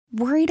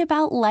Worried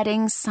about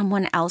letting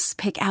someone else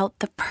pick out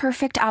the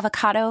perfect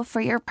avocado for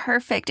your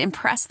perfect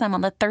impress them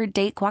on the third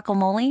date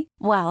guacamole?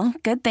 Well,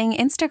 good thing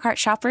Instacart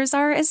shoppers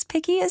are as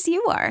picky as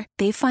you are.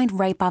 They find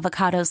ripe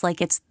avocados like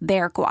it's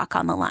their guac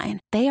on the line.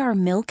 They are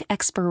milk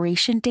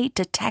expiration date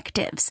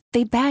detectives.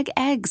 They bag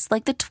eggs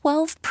like the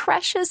 12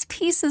 precious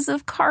pieces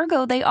of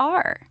cargo they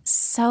are.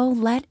 So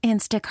let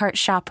Instacart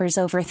shoppers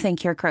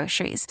overthink your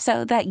groceries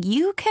so that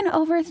you can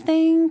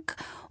overthink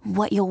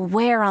what you'll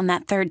wear on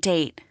that third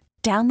date.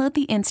 Download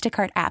the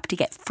Instacart app to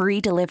get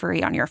free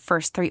delivery on your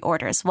first 3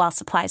 orders while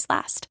supplies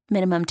last.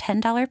 Minimum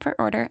 $10 per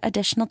order.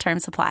 Additional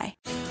terms apply.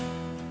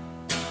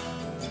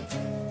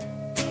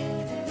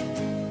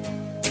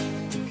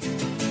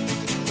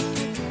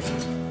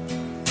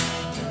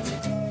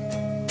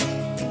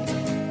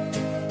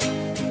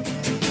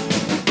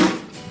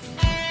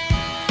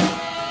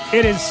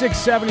 It is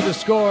 6:70 The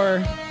Score,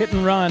 Hit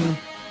and Run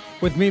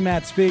with me,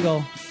 Matt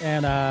Spiegel,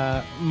 and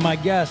my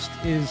guest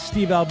is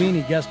Steve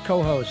Albini, guest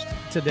co-host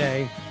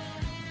today,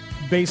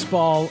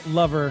 baseball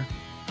lover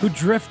who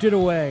drifted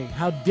away.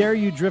 How dare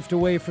you drift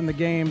away from the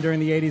game during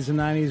the 80s and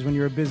 90s when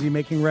you were busy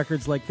making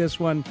records like this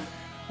one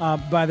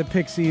by the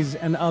Pixies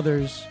and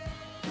others.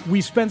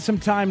 We spent some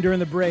time during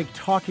the break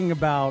talking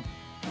about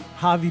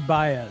Javi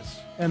Baez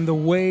and the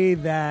way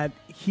that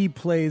he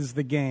plays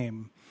the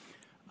game.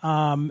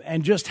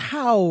 And just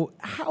how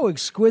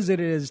exquisite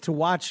it is to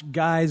watch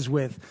guys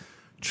with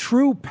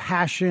true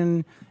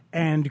passion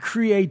and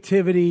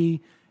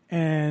creativity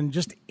and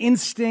just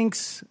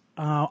instincts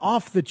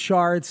off the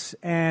charts.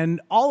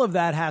 And all of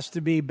that has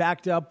to be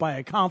backed up by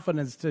a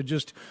confidence to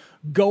just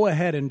go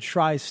ahead and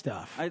try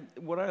stuff.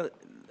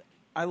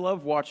 I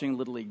love watching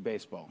Little League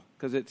Baseball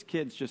because it's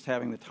kids just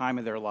having the time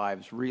of their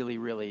lives, really,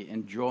 really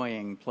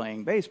enjoying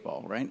playing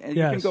baseball, right? And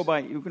yes. You can go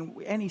by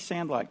any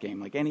sandlot game,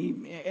 like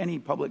any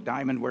public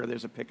diamond where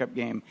there's a pickup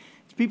game.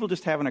 It's people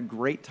just having a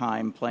great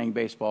time playing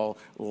baseball,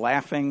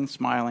 laughing,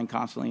 smiling,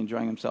 constantly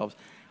enjoying themselves.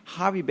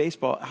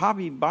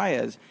 Javi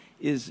Baez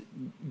is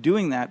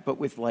doing that, but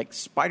with like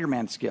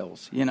Spider-Man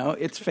skills. You know,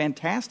 it's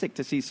fantastic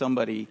to see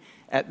somebody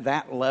at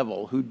that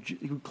level who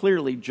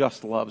clearly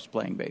just loves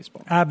playing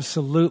baseball.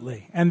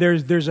 Absolutely. And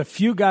there's a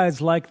few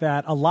guys like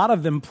that. A lot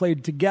of them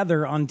played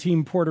together on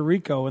Team Puerto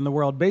Rico in the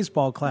World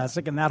Baseball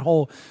Classic, and that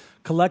whole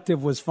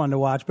collective was fun to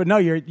watch. But no,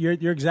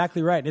 you're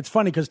exactly right. It's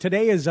funny because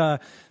today is the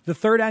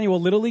 3rd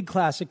annual Little League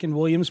Classic in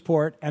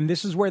Williamsport, and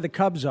this is where the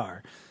Cubs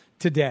are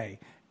today.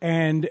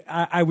 And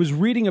I was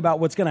reading about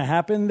what's going to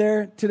happen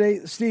there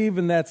today, Steve,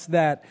 and that's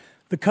that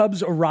the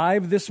Cubs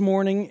arrive this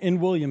morning in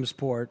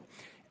Williamsport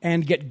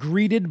and get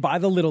greeted by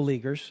the Little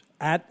Leaguers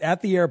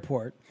at the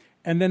airport,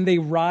 and then they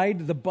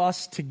ride the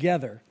bus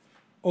together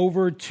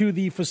over to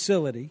the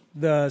facility.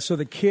 So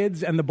the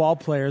kids and the ball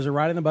players are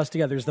riding the bus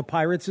together. There's the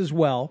Pirates as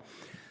well.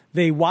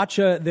 They watch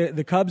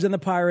the Cubs and the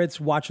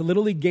Pirates watch a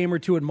Little League game or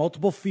two at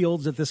multiple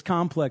fields at this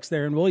complex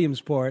there in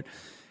Williamsport.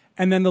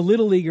 And then the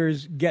Little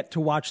Leaguers get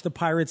to watch the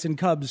Pirates and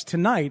Cubs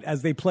tonight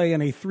as they play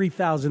in a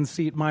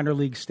 3,000-seat minor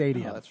league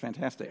stadium. Oh, that's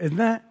fantastic. Isn't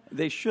that?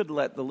 They should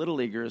let the Little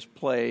Leaguers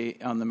play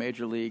on the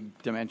Major League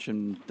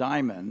Dimension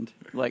Diamond.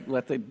 Like,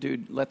 let the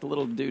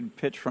little dude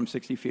pitch from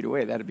 60 feet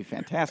away. That'd be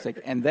fantastic.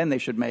 And then they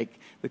should make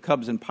the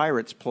Cubs and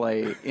Pirates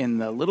play in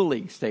the Little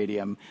League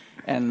Stadium.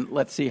 And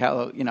let's see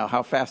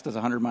how fast does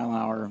a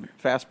 100-mile-an-hour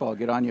fastball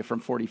get on you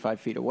from 45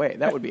 feet away.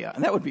 That would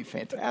be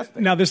fantastic.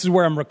 Now, this is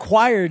where I'm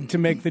required to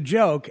make the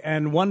joke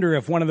and wonder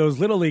if one of those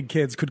Little League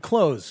kids could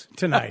close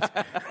tonight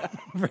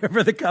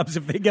for the Cubs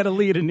if they get a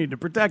lead and need to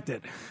protect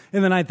it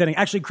in the 9th inning.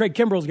 Actually, Craig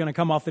Kimbrell's going to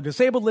come off the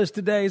disabled list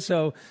today,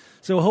 so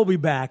he'll be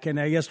back. And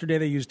yesterday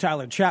they used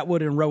Tyler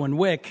Chatwood and Rowan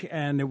Wick,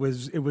 and it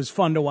was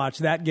fun to watch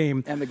that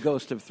game. And the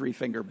ghost of Three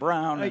Finger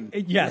Brown.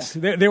 Yes,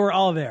 yeah. They were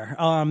all there.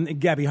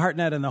 Gabby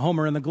Hartnett and the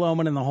Homer and the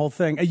Glowman and the whole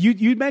thing.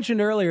 You mentioned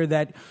earlier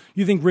that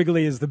you think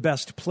Wrigley is the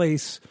best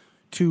place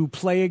to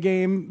play a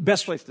game.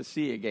 Best place to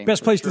see a game.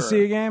 Best place to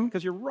see a game?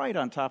 Because you're right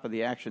on top of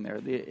the action there.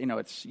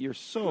 You're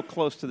so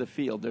close to the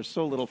field. There's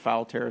so little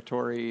foul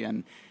territory,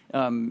 and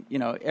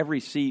every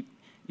seat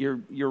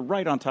you're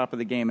right on top of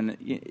the game,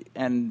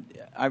 and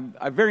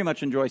I very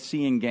much enjoy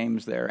seeing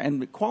games there.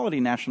 And the quality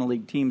National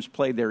League teams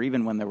played there,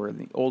 even when there were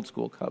the old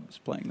school Cubs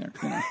playing there.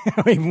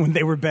 Even when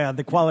they were bad,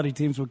 the quality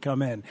teams would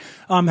come in.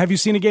 Have you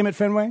seen a game at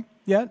Fenway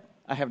yet?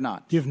 I have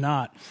not. You have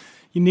not.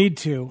 You need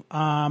to.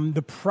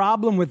 The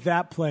problem with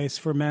that place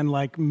for men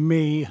like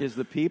me is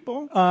the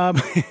people.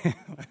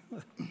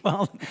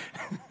 Well,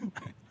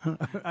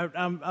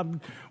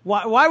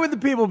 why would the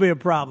people be a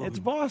problem? It's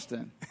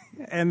Boston.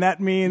 And that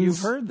means... You've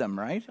heard them,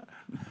 right?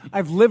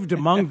 I've lived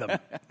among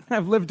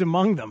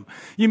them.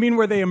 You mean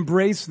where they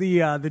embrace the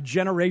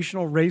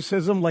generational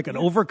racism like an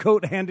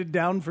overcoat handed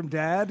down from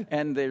Dad?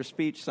 And their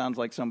speech sounds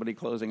like somebody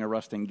closing a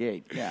rusting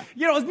gate. Yeah.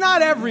 It's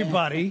not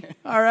everybody,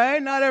 all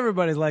right? Not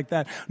everybody's like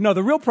that. No,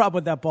 the real problem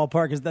with that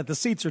ballpark is that the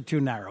seats are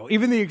too narrow,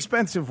 even the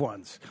expensive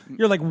ones.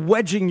 You're like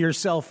wedging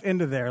yourself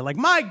into there. Like,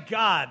 my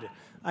God,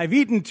 I've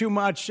eaten too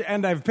much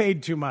and I've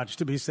paid too much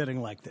to be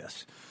sitting like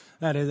this.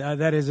 That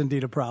is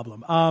indeed a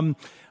problem.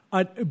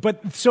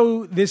 But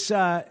so this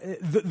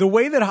the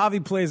way that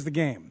Javi plays the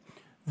game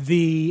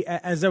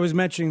as I was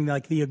mentioning,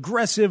 like the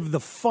aggressive, the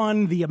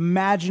fun, the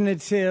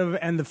imaginative,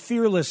 and the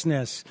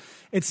fearlessness.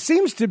 It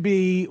seems to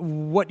be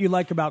what you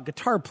like about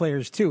guitar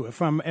players too. If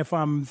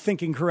I'm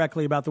thinking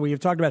correctly about the way you've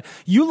talked about it,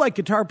 you like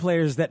guitar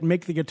players that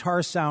make the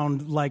guitar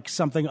sound like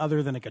something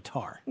other than a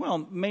guitar.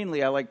 Well,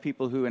 mainly I like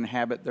people who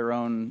inhabit their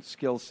own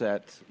skill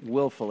set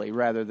willfully,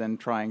 rather than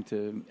trying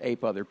to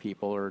ape other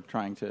people or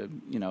trying to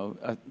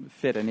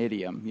fit an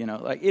idiom.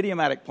 Like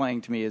idiomatic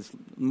playing to me is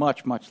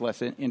much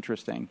less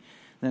interesting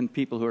than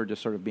people who are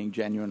just sort of being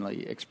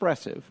genuinely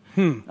expressive.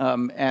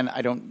 And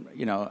I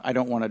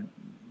don't want to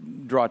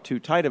draw too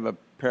tight of a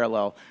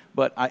parallel,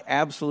 but I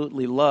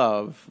absolutely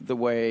love the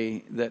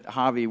way that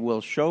Javi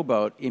will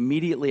showboat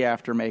immediately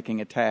after making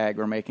a tag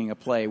or making a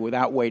play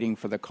without waiting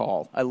for the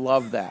call. I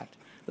love that.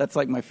 That's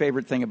like my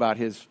favorite thing about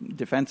his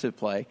defensive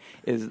play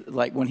is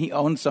like when he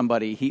owns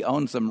somebody, he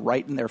owns them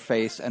right in their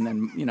face and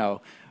then,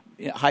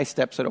 high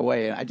steps it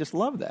away, and I just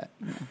love that.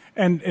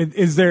 And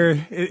is there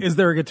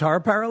a guitar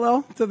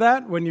parallel to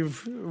that when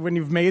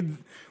you've made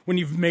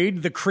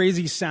the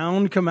crazy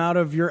sound come out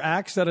of your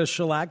axe at a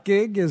shellac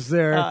gig? Is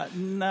there?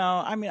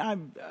 No, I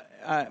mean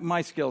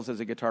my skills as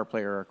a guitar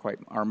player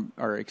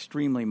are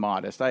extremely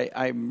modest.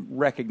 I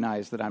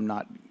recognize that I'm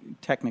not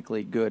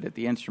technically good at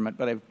the instrument,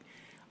 but I've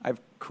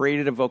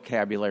created a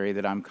vocabulary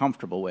that I'm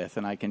comfortable with,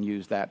 and I can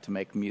use that to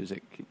make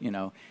music,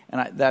 And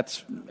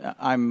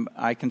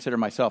I consider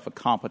myself a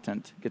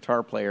competent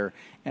guitar player.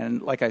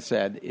 And like I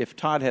said, if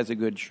Todd has a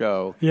good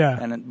show,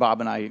 and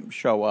Bob and I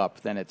show up,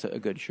 then it's a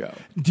good show.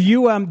 Do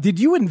you did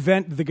you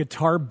invent the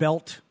guitar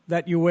belt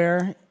that you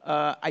wear?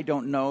 I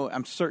don't know.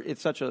 I'm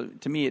certain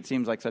to me it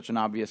seems like such an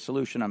obvious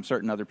solution. I'm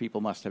certain other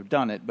people must have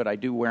done it, but I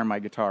do wear my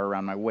guitar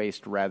around my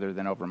waist rather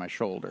than over my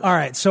shoulder. All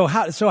right. So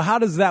how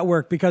does that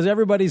work? Because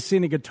everybody's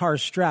seen a guitar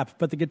strap,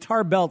 but the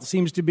guitar belt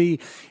seems to be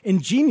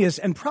ingenious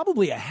and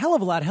probably a hell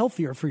of a lot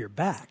healthier for your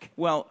back.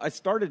 Well, I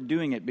started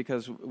doing it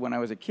because when I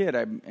was a kid,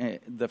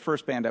 the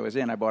first band I was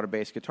in, I bought a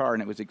bass guitar,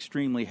 and it was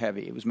extremely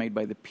heavy. It was made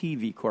by the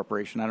PV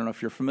Corporation. I don't know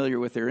if you're familiar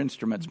with their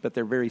instruments, but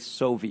they're very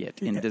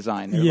Soviet in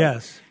design. They're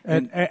yes.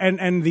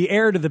 And the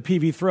heir to the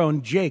PV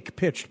throne, Jake,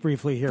 pitched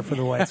briefly here for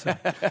the White Sox.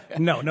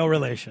 No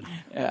relation.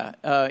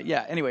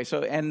 Yeah. Anyway,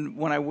 and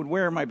when I would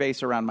wear my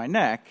bass around my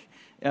neck,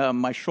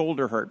 my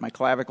shoulder hurt, my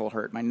clavicle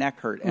hurt, my neck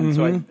hurt, and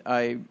so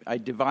I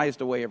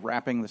devised a way of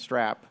wrapping the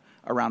strap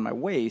around my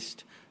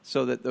waist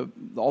so that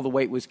all the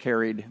weight was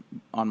carried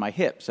on my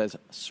hips as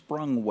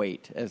sprung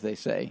weight, as they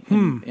say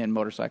in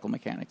motorcycle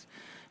mechanics.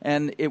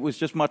 And it was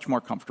just much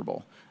more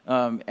comfortable.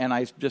 And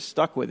I just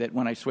stuck with it.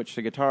 When I switched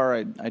to guitar,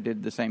 I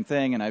did the same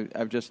thing, and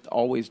I've just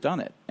always done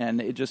it.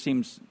 And it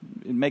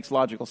makes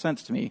logical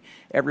sense to me.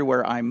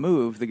 Everywhere I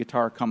move, the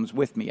guitar comes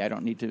with me. I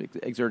don't need to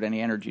exert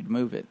any energy to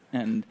move it.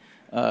 And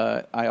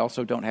I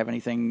also don't have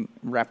anything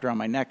wrapped around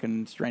my neck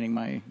and straining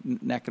my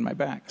neck and my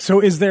back. So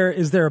is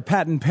there a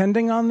patent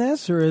pending on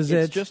this, or is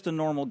It's just a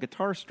normal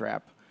guitar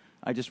strap.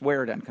 I just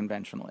wear it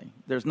unconventionally.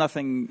 There's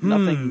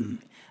nothing.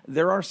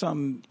 There are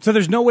some... So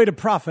there's no way to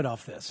profit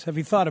off this. Have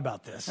you thought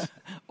about this?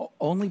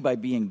 Only by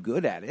being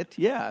good at it.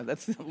 Yeah,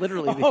 that's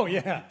literally...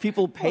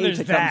 People pay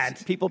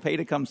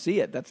to come see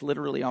it. That's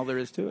literally all there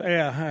is to it.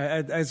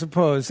 Yeah, I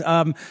suppose.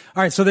 All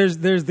right, so there's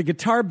the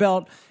guitar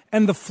belt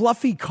and the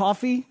fluffy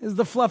coffee. Is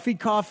the fluffy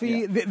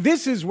coffee... Yeah.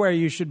 This is where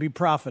you should be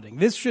profiting.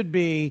 This should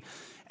be...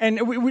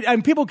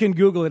 And people can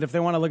Google it if they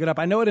want to look it up.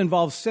 I know it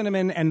involves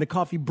cinnamon and the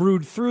coffee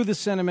brewed through the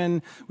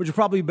cinnamon, which is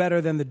probably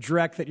better than the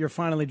Drek that you're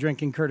finally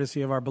drinking,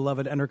 courtesy of our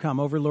beloved Entercom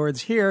overlords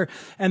here.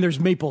 And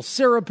there's maple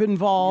syrup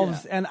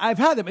involved, and I've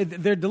had them.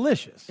 They're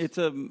delicious. It's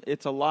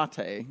a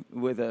latte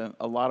with a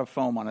lot of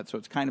foam on it, so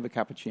it's kind of a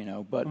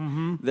cappuccino. But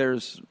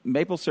there's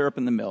maple syrup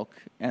in the milk,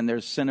 and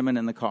there's cinnamon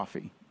in the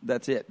coffee.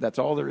 That's it. That's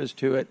all there is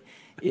to it.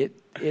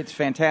 It's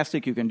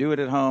fantastic. You can do it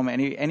at home.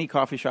 Any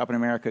coffee shop in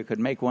America could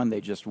make one.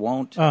 They just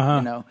won't.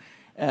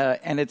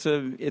 And it's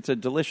a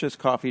delicious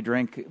coffee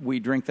drink. We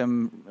drink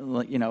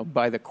them,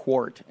 by the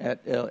quart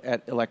at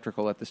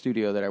Electrical at the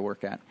studio that I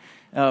work at.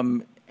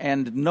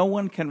 And no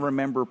one can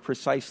remember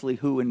precisely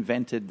who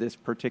invented this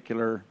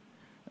particular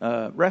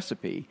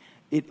recipe.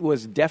 It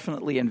was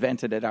definitely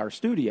invented at our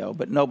studio,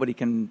 but nobody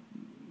can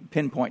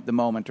pinpoint the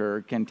moment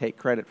or can take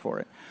credit for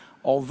it.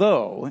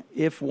 Although,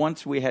 if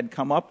once we had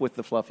come up with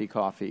the fluffy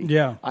coffee,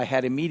 I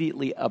had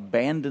immediately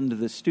abandoned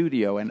the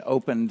studio and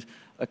opened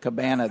a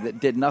cabana that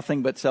did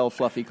nothing but sell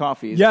fluffy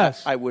coffees,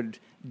 I would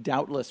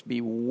doubtless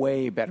be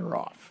way better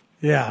off.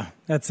 Yeah,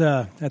 that's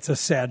a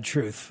sad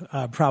truth,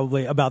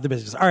 probably about the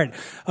business. All right,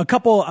 a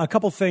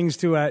couple things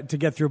to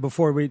get through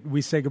before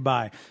we say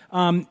goodbye.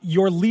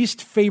 Your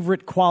least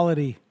favorite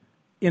quality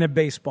in a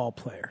baseball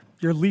player.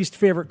 Your least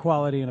favorite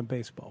quality in a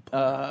baseball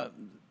player.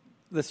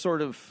 The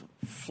sort of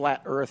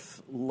flat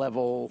earth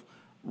level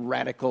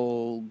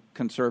radical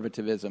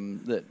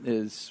conservatism that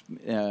is,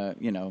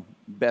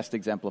 best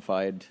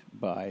exemplified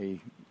by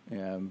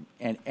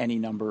any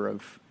number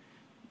of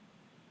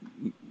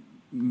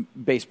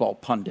baseball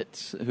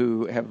pundits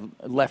who have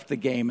left the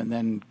game and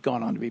then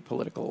gone on to be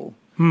political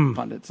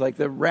pundits. Like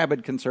the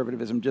rabid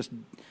conservatism just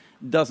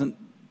doesn't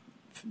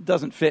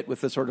doesn't fit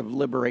with the sort of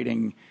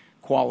liberating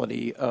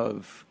quality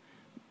of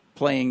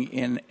playing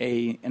in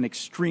an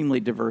extremely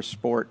diverse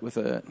sport with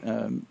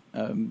a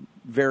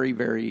very,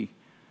 very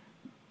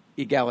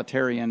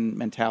egalitarian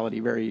mentality,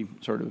 very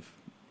sort of...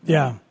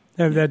 Yeah,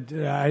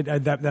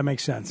 that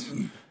makes sense.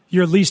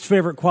 Your least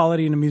favorite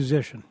quality in a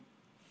musician?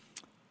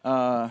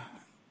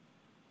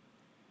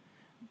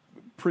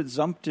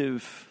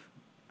 Presumptive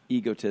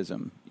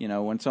egotism. You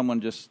know, when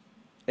someone just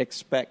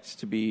expects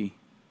to be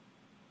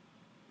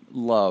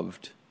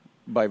loved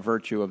by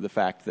virtue of the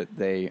fact that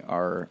they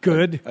are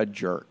good, a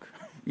jerk.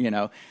 You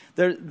know,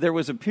 there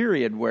was a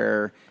period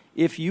where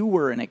if you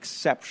were an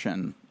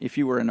exception, if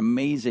you were an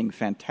amazing,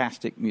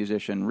 fantastic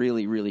musician,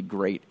 really, really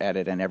great at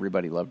it, and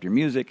everybody loved your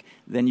music,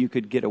 then you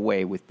could get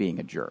away with being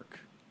a jerk,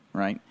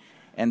 right?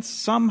 And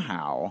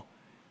somehow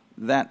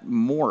that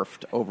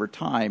morphed over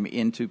time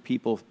into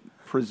people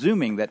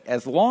presuming that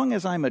as long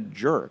as I'm a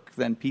jerk,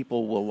 then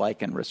people will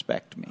like and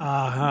respect me.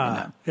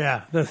 Uh-huh. You know?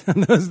 Yeah,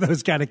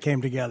 those kind of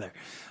came together.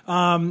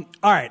 All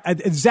right,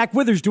 Zach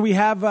Withers, do we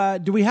have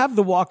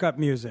the walk-up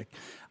music?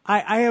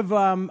 I have.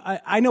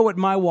 I know what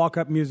my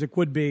walk-up music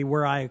would be,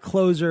 were I a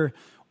closer,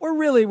 or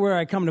really where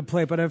I come to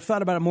play. But I've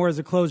thought about it more as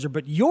a closer.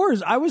 But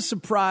yours, I was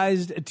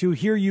surprised to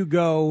hear you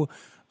go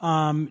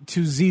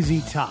to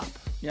ZZ Top.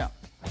 Yeah.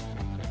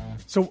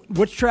 So,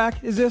 which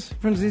track is this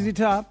from ZZ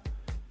Top?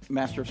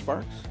 Master of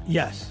Sparks?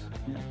 Yes.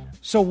 Yeah.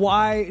 So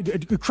why...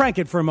 Crank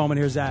it for a moment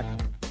here, Zach.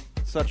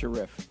 Such a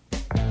riff.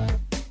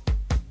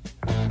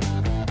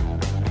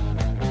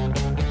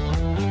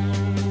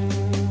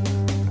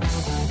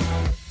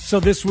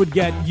 So this would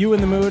get you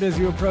in the mood as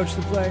you approach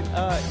the plate?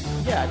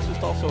 Yeah, it's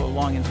just also a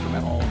long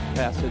instrumental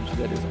passage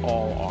that is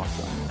all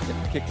awesome. It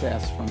kicks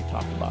ass from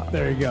top to bottom.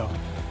 There you go.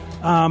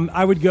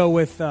 I would go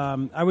with.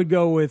 Go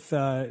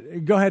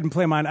ahead and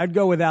play mine. I'd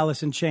go with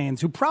Alice in Chains,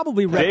 who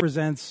probably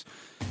represents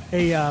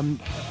a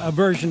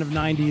version of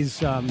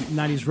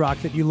 '90s rock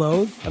that you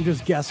loathe. I'm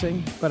just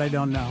guessing, but I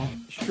don't know.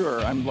 Sure,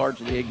 I'm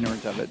largely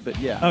ignorant of it, but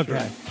yeah.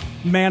 Okay,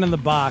 sure. Man in the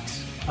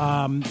Box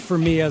for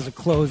me as a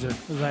closer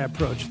as I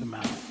approach the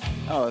mound.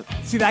 Oh,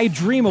 see, I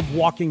dream of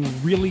walking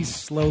really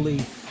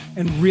slowly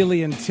and really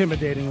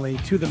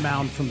intimidatingly to the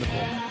mound from the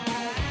bullpen.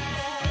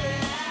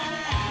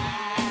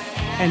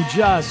 And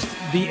just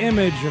the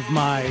image of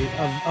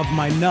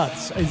my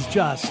nuts is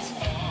just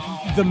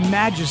the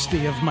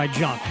majesty of my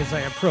junk as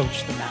I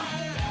approach the mound.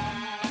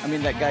 I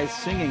mean, that guy's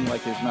singing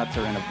like his nuts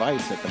are in a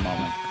vice at the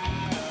moment.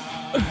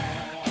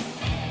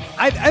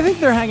 I think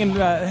they're hanging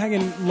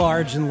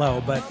large and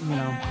low, but you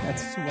know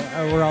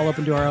we're all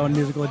open to our own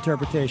musical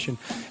interpretation.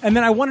 And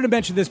then I wanted to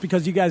mention this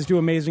because you guys do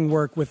amazing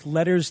work with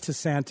Letters to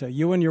Santa.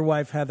 You and your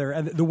wife Heather,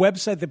 and the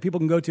website that people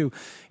can go to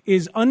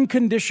is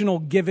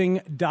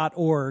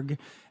unconditionalgiving.org.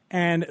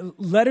 And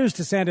Letters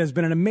to Santa has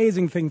been an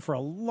amazing thing for a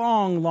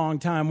long, long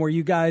time, where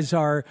you guys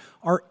are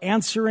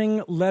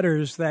answering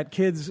letters that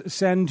kids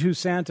send to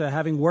Santa,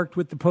 having worked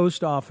with the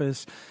post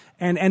office,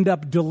 and end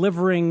up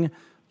delivering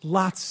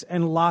lots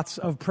and lots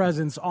of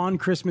presents on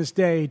Christmas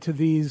Day to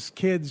these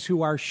kids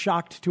who are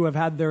shocked to have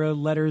had their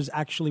letters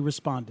actually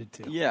responded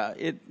to. Yeah,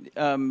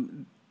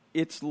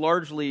 it's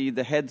largely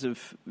the heads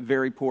of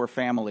very poor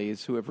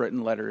families who have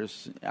written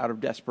letters out of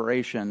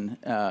desperation,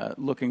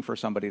 looking for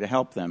somebody to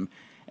help them.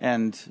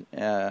 And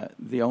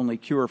the only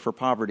cure for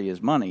poverty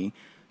is money.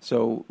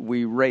 So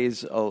we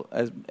raise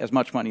as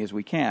much money as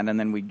we can, and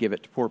then we give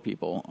it to poor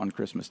people on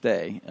Christmas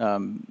Day.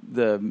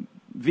 The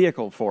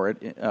vehicle for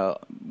it,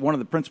 one of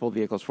the principal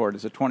vehicles for it,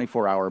 is a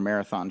 24-hour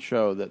marathon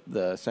show that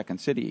the Second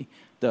City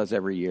does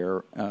every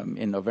year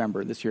in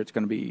November. This year it's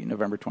going to be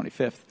November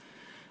 25th.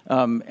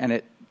 And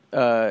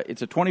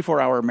it's a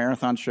 24-hour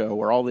marathon show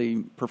where all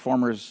the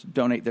performers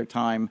donate their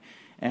time,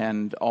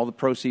 and all the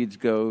proceeds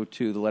go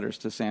to the Letters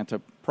to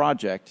Santa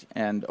project.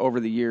 And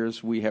over the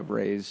years, we have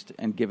raised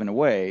and given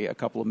away a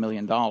couple of $1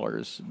 million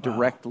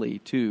directly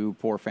to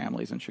poor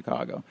families in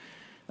Chicago.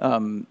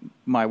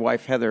 My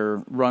wife,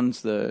 Heather,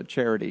 runs the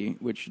charity,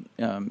 which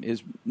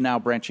is now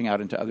branching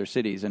out into other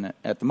cities. And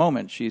at the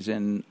moment, she's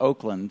in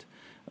Oakland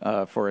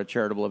for a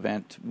charitable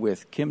event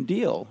with Kim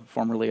Deal,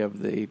 formerly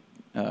of the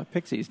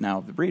Pixies, now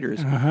of the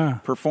Breeders,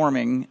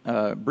 performing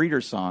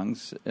Breeders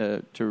songs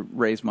to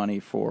raise money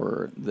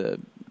for the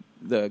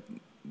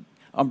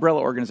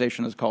umbrella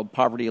organization is called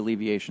Poverty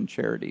Alleviation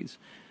Charities.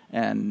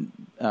 And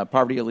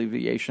Poverty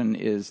Alleviation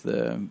is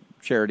the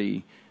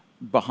charity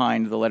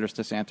behind the Letters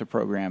to Santa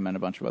program and a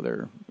bunch of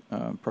other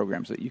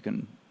programs that you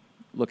can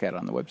look at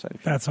on the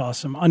website. That's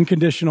awesome.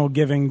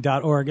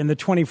 Unconditionalgiving.org. And the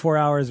 24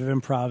 hours of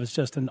improv is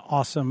just an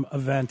awesome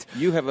event.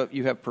 You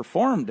have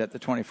performed at the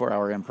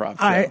 24-hour improv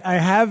show. I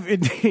have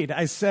indeed.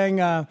 I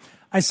sang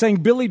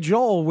Billy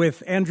Joel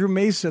with Andrew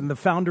Mason, the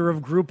founder of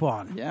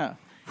Groupon. Yeah.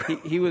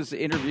 he was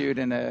interviewed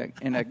in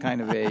a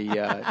kind of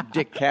a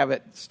Dick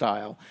Cavett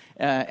style,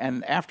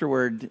 and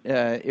afterward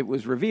it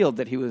was revealed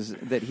that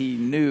he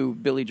knew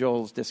Billy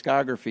Joel's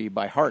discography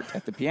by heart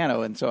at the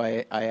piano, and so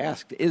I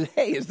asked,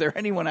 "Is there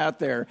anyone out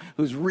there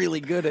who's really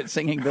good at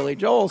singing Billy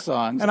Joel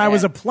songs?" And I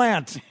was a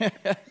plant.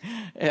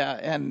 Yeah,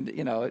 and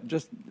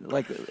just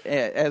like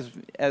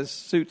as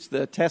suits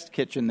the test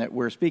kitchen that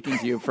we're speaking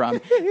to you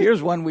from.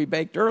 Here's one we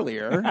baked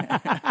earlier.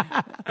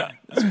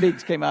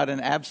 Speaks came out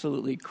and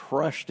absolutely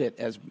crushed it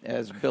as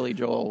Billy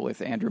Joel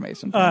with Andrew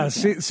Mason.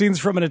 Scenes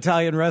from an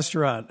Italian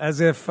restaurant,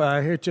 as if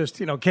it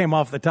just came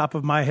off the top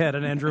of my head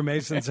and Andrew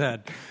Mason's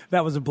head.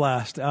 That was a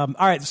blast. All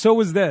right, so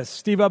was this.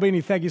 Steve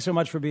Albini, thank you so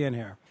much for being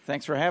here.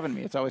 Thanks for having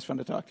me. It's always fun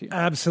to talk to you.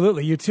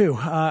 Absolutely. You too.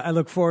 I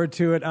look forward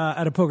to it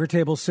at a poker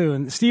table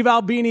soon. Steve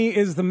Albini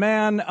is the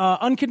man.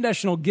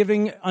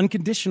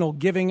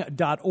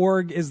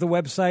 Unconditionalgiving.org is the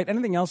website.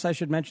 Anything else I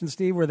should mention,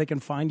 Steve, where they can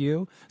find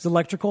you? Does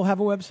Electrical have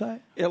a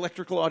website?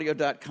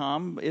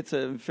 Electricalaudio.com. It's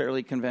a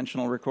fairly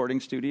conventional recording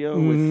studio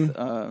with,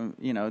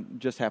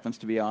 just happens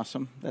to be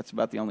awesome. That's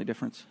about the only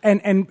difference.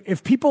 And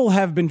if people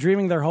have been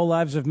dreaming their whole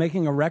lives of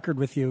making a record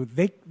with you,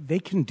 they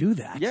can do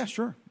that. Yeah,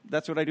 sure.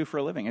 That's what I do for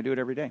a living. I do it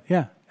every day.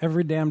 Yeah,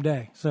 every damn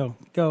day. So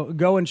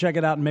go and check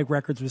it out and make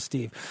records with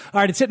Steve.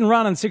 All right, it's Hit and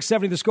Run on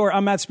 670 The Score.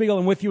 I'm Matt Spiegel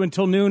and with you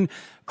until noon.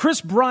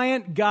 Chris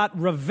Bryant got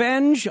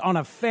revenge on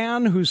a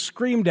fan who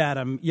screamed at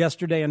him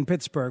yesterday in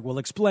Pittsburgh. We'll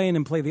explain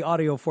and play the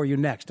audio for you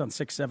next on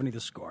 670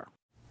 The Score.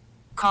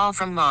 Call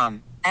from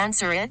mom.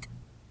 Answer it.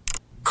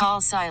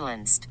 Call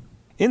silenced.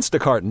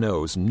 Instacart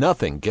knows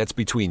nothing gets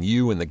between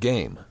you and the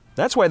game.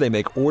 That's why they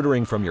make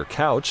ordering from your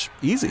couch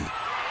easy.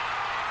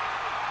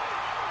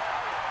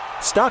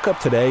 Stock up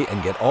today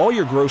and get all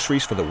your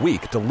groceries for the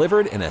week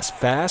delivered in as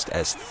fast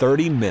as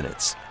 30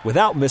 minutes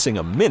without missing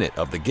a minute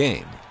of the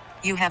game.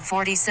 You have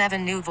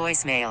 47 new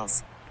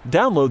voicemails.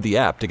 Download the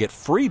app to get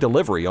free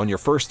delivery on your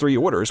first 3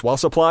 orders while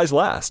supplies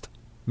last.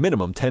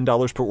 Minimum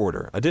 $10 per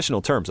order.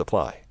 Additional terms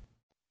apply.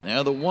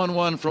 Now the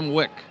 1-1 from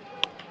Wick.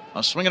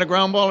 A swing and a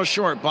ground ball is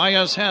short.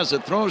 Baez has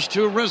it, throws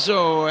to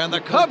Rizzo, and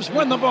the Cubs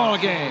win the ball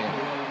game.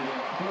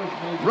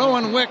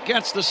 Rowan Wick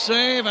gets the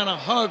save and a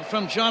hug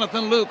from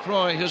Jonathan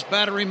Lucroy, his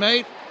battery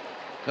mate.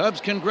 Cubs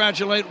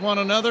congratulate one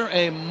another.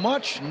 A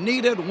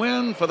much-needed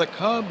win for the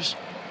Cubs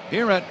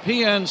here at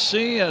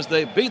PNC as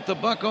they beat the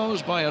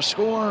Buccos by a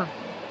score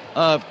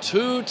of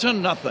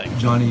 2-0.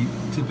 Johnny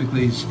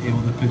typically is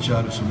able to pitch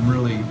out of some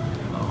really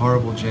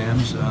horrible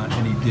jams,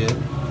 and he did.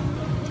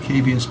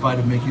 KB, in spite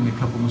of making a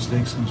couple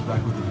mistakes, comes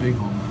back with a big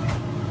home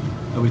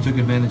run. We took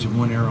advantage of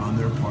one error on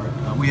their part.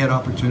 We had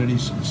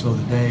opportunities, so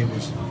the day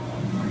was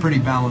pretty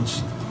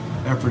balanced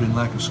effort and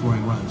lack of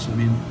scoring runs. I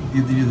mean,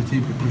 either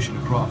team could push it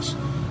across.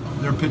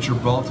 Their pitcher,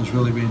 Brault, has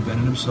really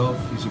reinvented himself.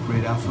 He's a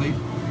great athlete.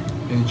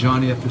 And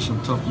Johnny, after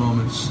some tough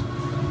moments,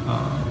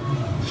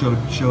 showed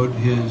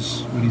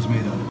what he's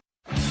made of.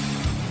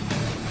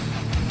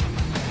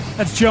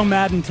 That's Joe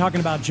Madden talking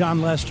about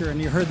John Lester,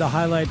 and you heard the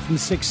highlight from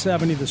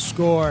 670 The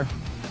Score.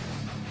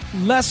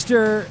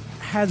 Lester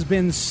has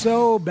been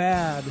so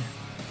bad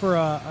for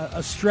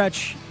a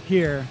stretch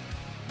here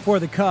for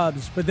the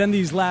Cubs, but then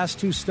these last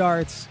 2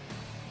 starts,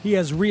 he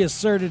has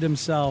reasserted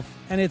himself,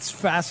 and it's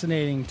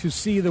fascinating to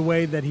see the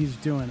way that he's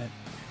doing it.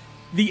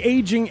 The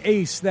aging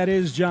ace that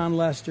is John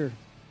Lester,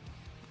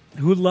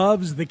 who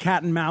loves the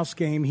cat and mouse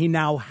game he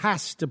now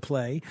has to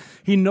play.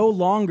 He no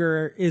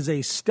longer is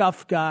a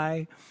stuff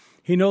guy.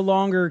 He no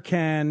longer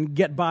can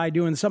get by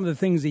doing some of the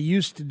things he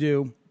used to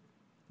do.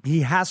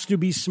 He has to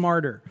be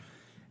smarter.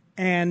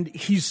 And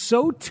he's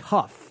so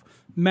tough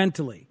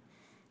mentally.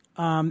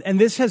 And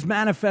this has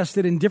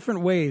manifested in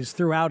different ways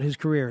throughout his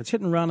career. It's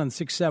Hit and Run on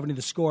 670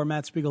 The Score.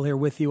 Matt Spiegel here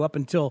with you up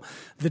until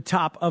the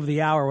top of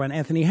the hour when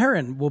Anthony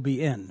Herron will be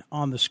in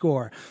on The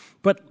Score.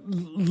 But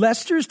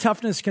Lester's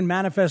toughness can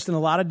manifest in a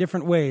lot of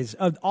different ways.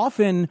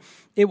 Often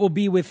it will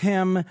be with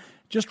him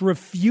just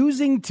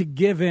refusing to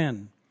give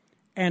in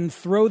and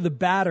throw the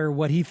batter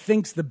what he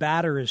thinks the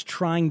batter is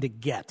trying to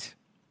get.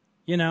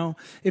 You know,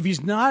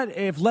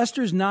 if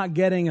Lester's not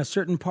getting a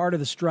certain part of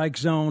the strike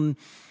zone,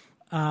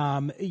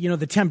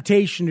 the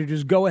temptation to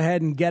just go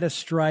ahead and get a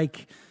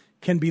strike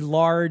can be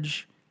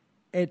large.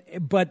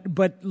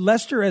 But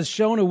Lester has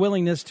shown a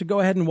willingness to go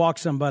ahead and walk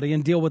somebody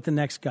and deal with the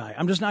next guy.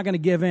 I'm just not going to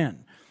give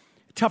in.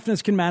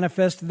 Toughness can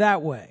manifest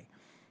that way.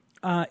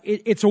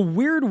 It's a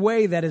weird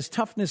way that his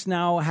toughness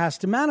now has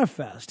to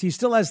manifest. He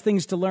still has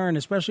things to learn,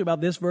 especially about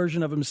this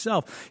version of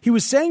himself. He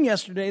was saying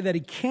yesterday that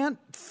he can't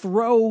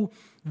throw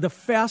the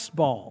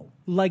fastball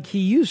like he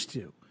used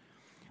to.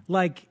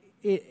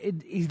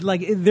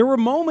 There were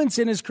moments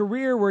in his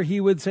career where he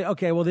would say,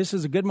 okay, well, this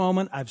is a good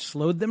moment. I've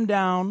slowed them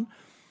down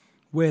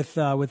with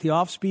the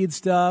off-speed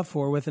stuff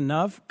or with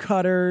enough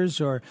cutters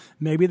or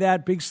maybe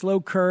that big slow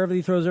curve that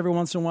he throws every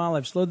once in a while.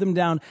 I've slowed them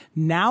down.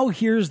 Now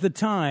here's the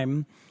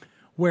time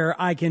where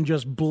I can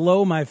just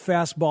blow my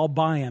fastball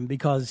by him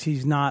because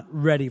he's not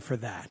ready for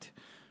that.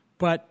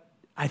 But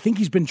I think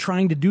he's been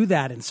trying to do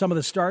that in some of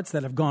the starts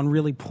that have gone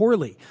really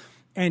poorly.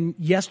 And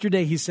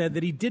yesterday he said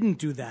that he didn't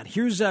do that.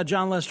 Here's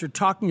Jon Lester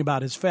talking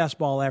about his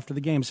fastball after the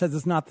game. Says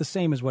it's not the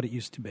same as what it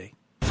used to be.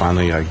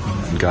 Finally, I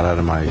got out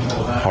of my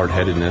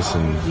hard-headedness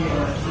and,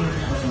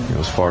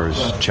 as far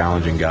as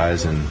challenging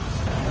guys and,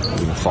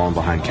 falling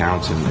behind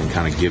counts and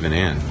kind of giving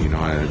in.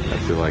 I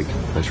feel like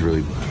that's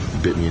really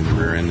bit me in the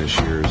rear end this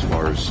year as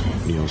far as,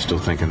 still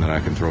thinking that I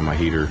can throw my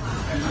heater,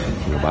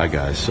 by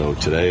guys. So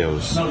today I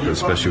was,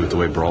 especially with the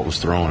way Brault was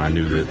throwing, I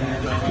knew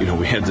that,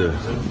 we had to,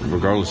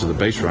 regardless of the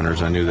base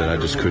runners, I knew that I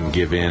just couldn't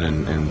give in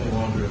and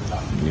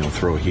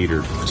throw a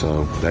heater.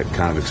 So that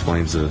kind of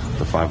explains the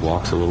 5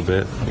 walks a little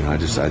bit.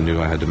 I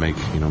knew I had to make,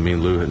 me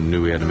and Lou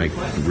knew we had to make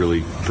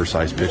really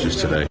precise pitches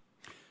today.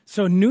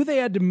 So knew they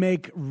had to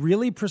make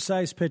really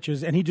precise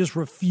pitches, and he just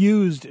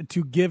refused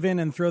to give in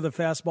and throw the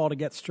fastball to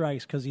get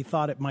strikes because he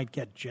thought it might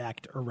get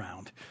jacked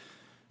around.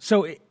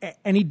 So,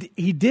 and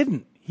he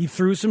didn't. He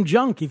threw some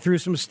junk. He threw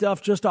some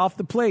stuff just off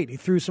the plate. He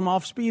threw some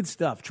off-speed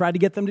stuff, tried to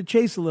get them to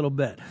chase a little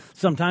bit.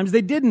 Sometimes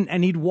they didn't,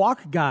 and he'd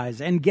walk guys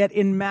and get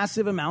in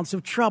massive amounts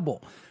of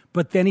trouble,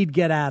 but then he'd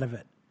get out of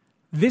it.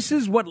 This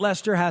is what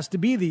Lester has to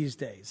be these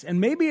days,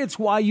 and maybe it's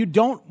why you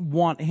don't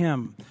want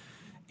him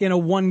in a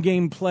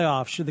one-game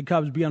playoff should the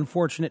Cubs be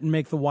unfortunate and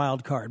make the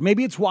wild card.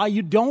 Maybe it's why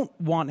you don't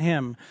want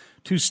him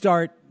to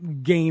start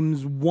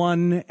games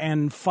 1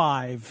 and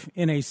 5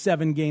 in a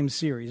 7-game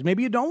series.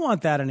 Maybe you don't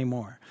want that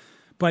anymore.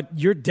 But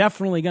you're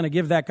definitely going to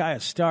give that guy a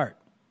start.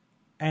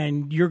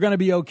 And you're going to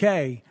be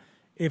okay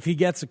if he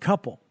gets a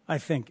couple, I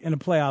think, in a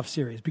playoff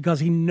series because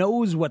he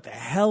knows what the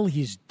hell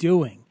he's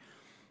doing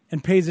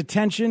and pays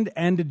attention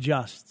and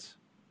adjusts.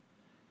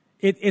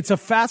 It's a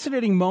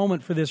fascinating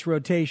moment for this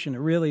rotation. It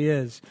really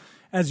is.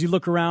 As you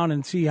look around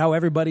and see how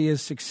everybody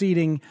is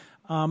succeeding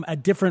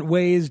at different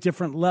ways,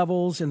 different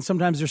levels, and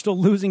sometimes they're still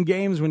losing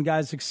games when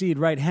guys succeed,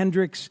 right?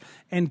 Hendricks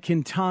and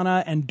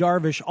Quintana and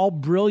Darvish, all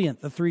brilliant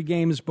the 3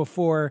 games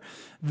before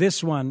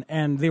this one,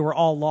 and they were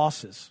all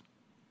losses.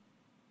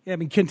 I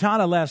mean,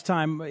 Quintana last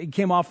time, he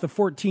came off the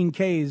 14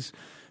 Ks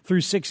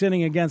through 6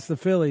 innings against the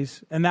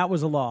Phillies, and that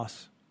was a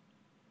loss.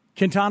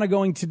 Quintana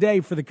going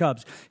today for the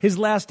Cubs. His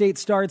last 8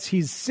 starts,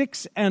 he's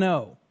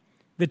 6-0.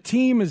 The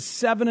team is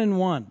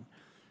 7-1.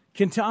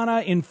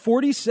 Quintana, in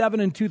 47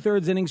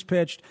 2/3 innings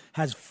pitched,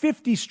 has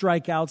 50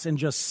 strikeouts and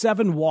just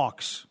 7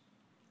 walks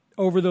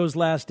over those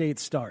last 8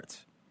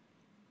 starts.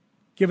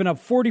 Giving up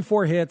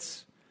 44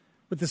 hits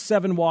with the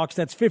 7 walks.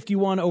 That's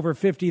 51 over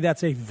 50.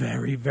 That's a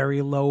very,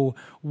 very low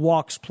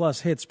walks plus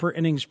hits per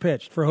innings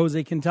pitched for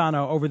Jose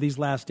Quintana over these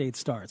last 8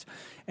 starts.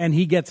 And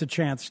he gets a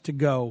chance to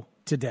go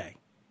today.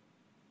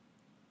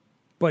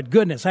 But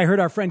goodness, I heard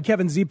our friend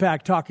Kevin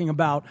Zipak talking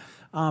about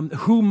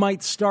who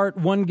might start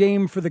one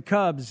game for the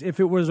Cubs if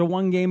it was a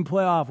 1-game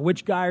playoff.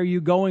 Which guy are you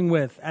going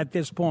with at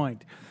this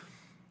point?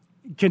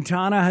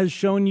 Quintana has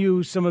shown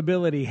you some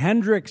ability.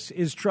 Hendricks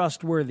is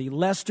trustworthy.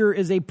 Lester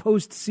is a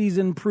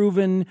postseason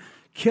proven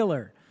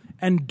killer.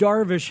 And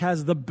Darvish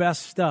has the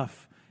best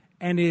stuff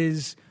and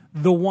is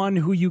the one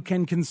who you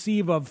can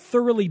conceive of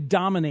thoroughly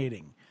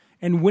dominating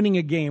and winning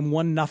a game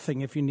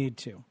 1-0 if you need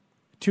to,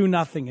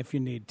 2-0 if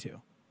you need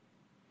to.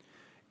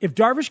 If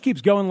Darvish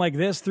keeps going like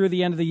this through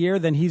the end of the year,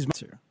 then he's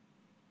master.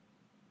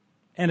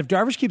 And if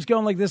Darvish keeps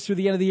going like this through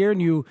the end of the year and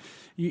you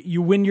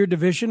win your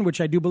division, which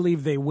I do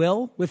believe they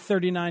will with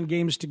 39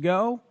 games to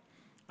go,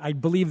 I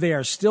believe they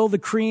are still the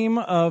cream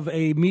of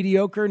a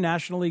mediocre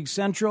National League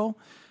Central.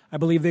 I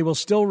believe they will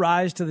still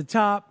rise to the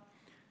top.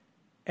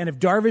 And if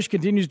Darvish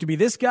continues to be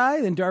this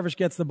guy, then Darvish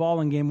gets the ball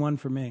in game 1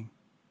 for me.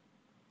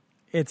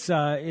 It's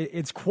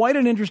quite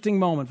an interesting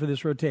moment for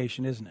this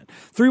rotation, isn't it?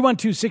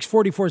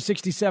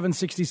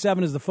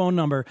 312-644-6767 is the phone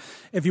number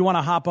if you want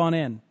to hop on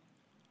in.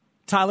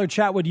 Tyler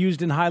Chatwood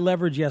used in high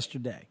leverage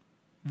yesterday.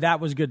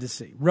 That was good to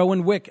see.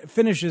 Rowan Wick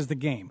finishes the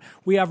game.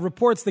 We have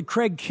reports that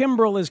Craig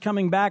Kimbrell is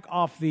coming back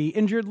off the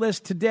injured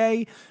list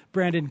today.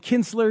 Brandon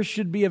Kinsler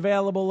should be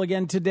available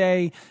again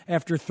today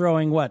after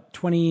throwing,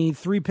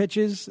 23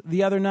 pitches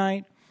the other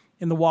night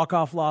in the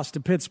walk-off loss to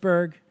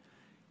Pittsburgh.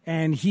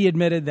 And he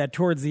admitted that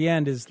towards the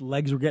end, his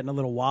legs were getting a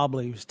little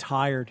wobbly. He was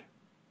tired.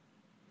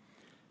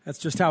 That's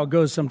just how it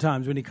goes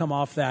sometimes when you come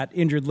off that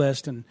injured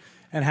list and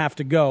have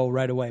to go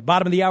right away.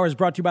 Bottom of the hour is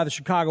brought to you by the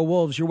Chicago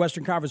Wolves. Your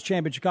Western Conference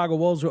champion Chicago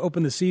Wolves will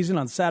open the season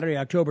on Saturday,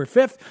 October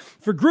 5th.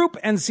 For group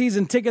and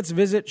season tickets,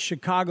 visit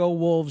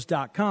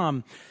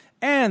ChicagoWolves.com.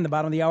 And the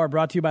bottom of the hour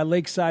brought to you by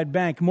Lakeside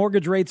Bank.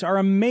 Mortgage rates are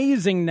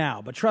amazing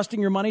now, but trusting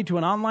your money to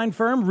an online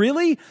firm?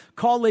 Really?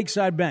 Call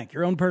Lakeside Bank.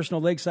 Your own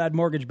personal Lakeside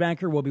mortgage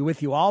banker will be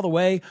with you all the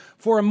way.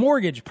 For a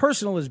mortgage,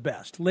 personal is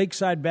best.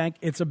 Lakeside Bank,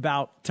 it's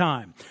about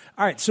time.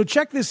 All right, so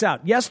check this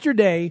out.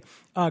 Yesterday,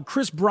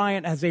 Chris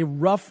Bryant has a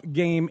rough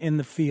game in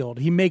the field.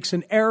 He makes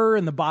an error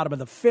in the bottom of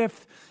the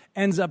 5th,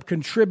 ends up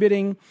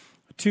contributing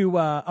to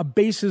a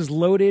bases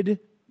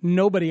loaded,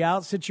 nobody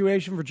out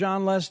situation for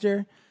Jon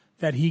Lester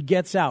that he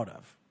gets out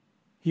of.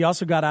 He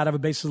also got out of a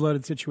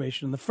bases-loaded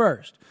situation in the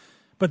 1st.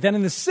 But then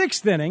in the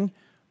 6th inning,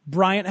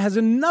 Bryant has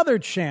another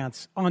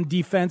chance on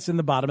defense in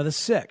the bottom of the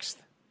 6th.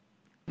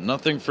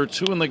 0 for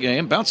 2 in the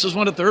game. Bounces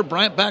one to third.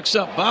 Bryant backs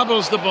up.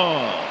 Bobbles the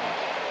ball.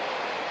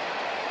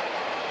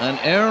 An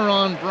error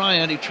on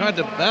Bryant. He tried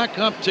to back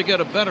up to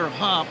get a better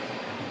hop,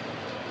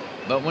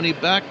 but when he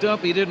backed up,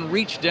 he didn't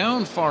reach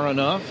down far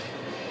enough.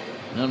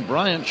 And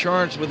Bryant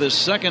charged with his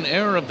second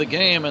error of the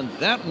game, and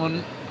that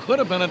one could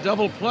have been a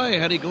double play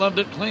had he gloved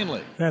it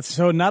cleanly.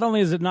 So not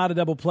only is it not a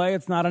double play,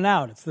 it's not an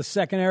out. It's the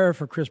second error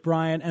for Chris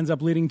Bryant, ends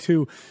up leading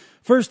to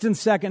first and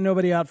second,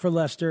 nobody out for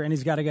Lester, and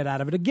he's got to get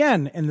out of it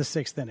again in the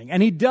sixth inning.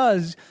 And he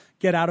does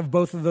get out of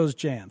both of those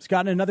jams.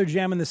 Got in another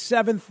jam in the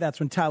seventh. That's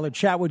when Tyler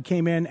Chatwood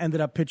came in, ended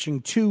up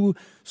pitching 2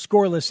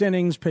 scoreless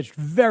innings, pitched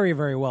very,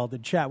 very well,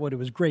 did Chatwood. It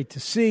was great to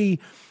see.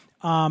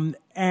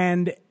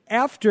 And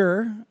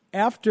after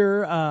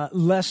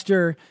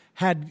Lester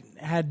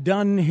had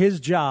done his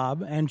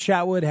job and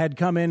Chatwood had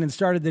come in and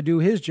started to do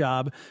his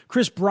job,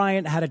 Chris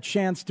Bryant had a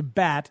chance to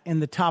bat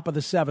in the top of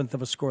the seventh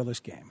of a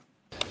scoreless game.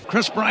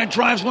 Chris Bryant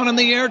drives one in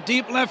the air,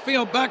 deep left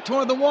field, back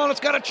toward the wall. It's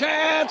got a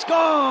chance.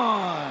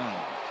 Gone.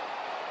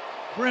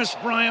 Chris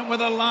Bryant with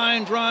a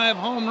line drive,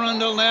 home run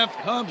to left.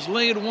 Cubs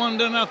lead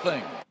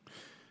 1-0.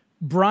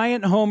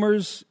 Bryant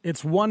homers.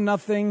 It's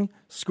 1-0.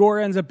 Score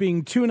ends up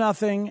being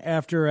 2-0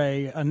 after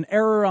an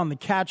error on the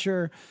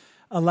catcher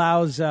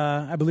allows,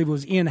 I believe it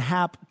was Ian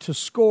Happ, to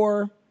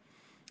score.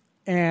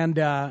 And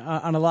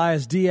on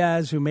Elias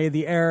Diaz, who made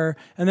the error.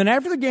 And then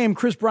after the game,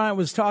 Chris Bryant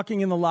was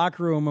talking in the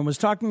locker room and was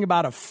talking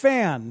about a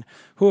fan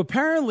who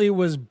apparently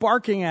was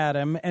barking at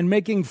him and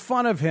making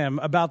fun of him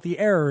about the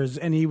errors.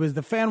 And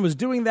the fan was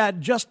doing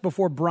that just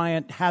before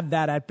Bryant had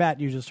that at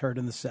bat you just heard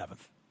in the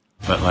seventh.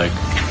 But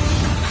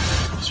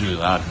it's really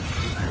loud. I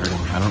heard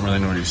him. I don't really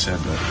know what he said,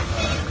 but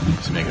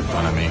he's making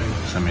fun of me.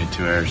 So I made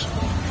 2 errors.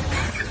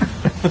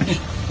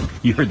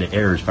 You heard the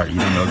errors part. You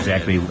don't know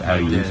exactly how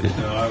you used it.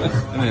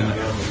 And then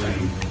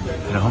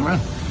hit a home run.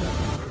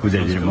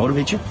 Did it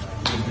motivate you?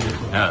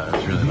 Yeah, it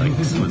was really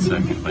a split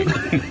second, when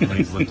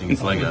he's lifting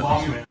his leg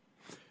up.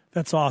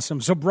 That's awesome.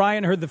 So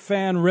Bryant heard the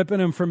fan ripping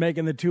him for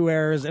making the 2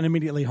 errors and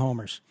immediately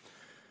homers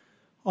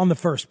on the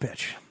first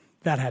pitch.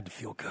 That had to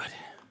feel good.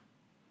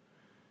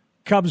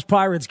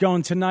 Cubs-Pirates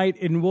going tonight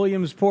in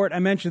Williamsport. I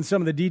mentioned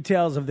some of the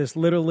details of this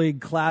Little League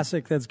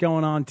Classic that's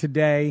going on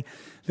today.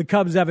 The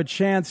Cubs have a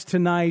chance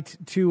tonight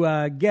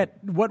to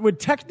get what would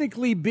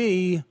technically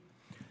be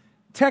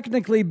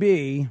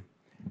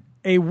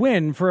a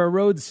win for a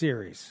road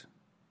series.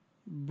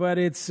 But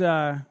it's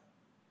not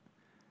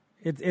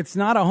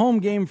a home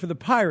game for the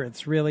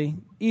Pirates, really,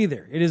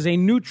 either. It is a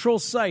neutral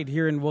site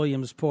here in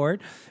Williamsport.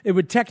 It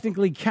would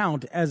technically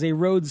count as a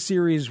road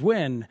series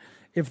win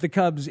if the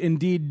Cubs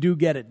indeed do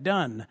get it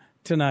done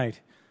tonight.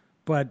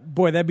 But,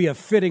 boy, that'd be a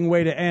fitting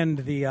way to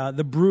end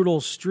the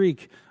brutal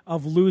streak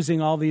of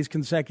losing all these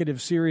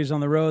consecutive series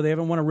on the road. They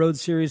haven't won a road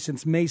series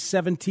since May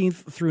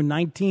 17th through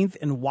 19th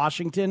in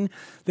Washington.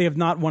 They have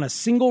not won a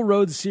single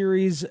road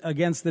series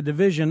against the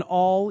division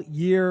all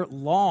year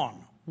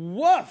long.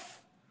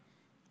 Woof!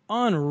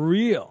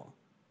 Unreal.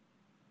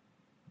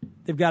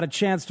 They've got a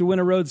chance to win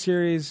a road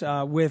series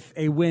with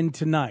a win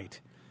tonight.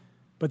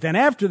 But then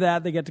after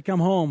that, they get to come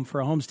home for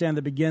a homestand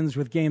that begins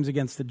with games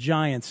against the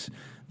Giants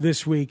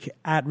this week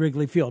at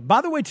Wrigley Field.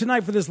 By the way,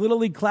 tonight for this Little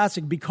League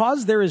Classic,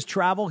 because there is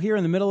travel here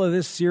in the middle of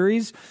this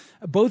series,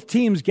 both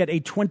teams get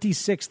a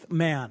 26th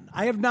man.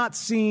 I have not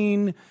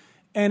seen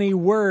any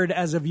word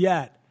as of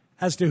yet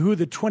as to who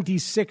the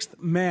 26th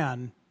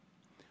man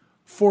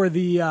for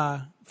the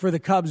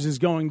Cubs is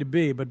going to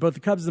be. But both the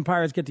Cubs and the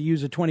Pirates get to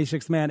use a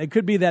 26th man. It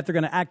could be that they're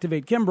going to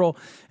activate Kimbrel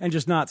and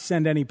just not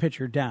send any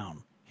pitcher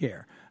down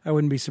here. I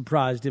wouldn't be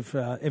surprised if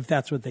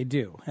that's what they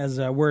do, as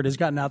word has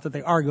gotten out that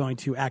they are going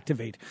to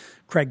activate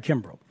Craig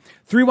Kimbrel.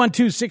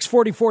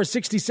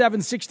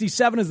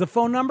 312-644-6767 is the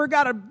phone number.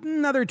 Got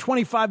another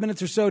 25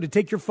 minutes or so to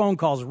take your phone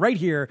calls right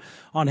here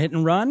on Hit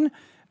and Run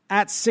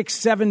at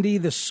 670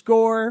 The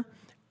Score,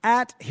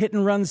 at Hit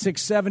and Run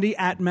 670,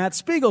 at Matt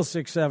Spiegel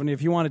 670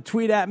 if you want to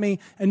tweet at me.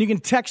 And you can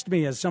text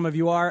me, as some of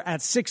you are,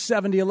 at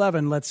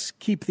 67011. Let's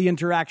keep the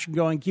interaction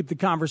going, keep the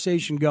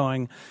conversation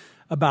going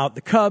about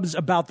the Cubs,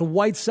 about the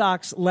White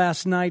Sox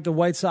last night, the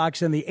White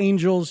Sox and the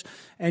Angels,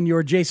 and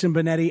your Jason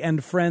Benetti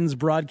and Friends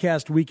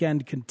broadcast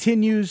weekend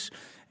continues.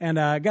 And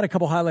I got a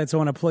couple highlights I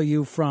want to play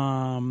you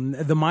from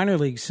the minor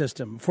league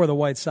system for the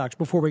White Sox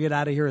before we get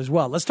out of here as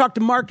well. Let's talk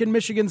to Mark in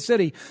Michigan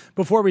City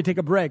before we take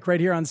a break right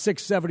here on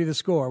 670 The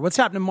Score. What's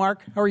happening,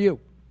 Mark? How are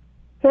you?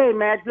 Hey,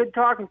 Matt. Good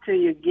talking to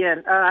you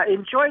again.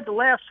 Enjoyed the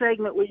last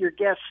segment with your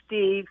guest,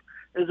 Steve.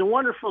 It was a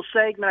wonderful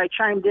segment. I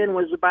chimed in,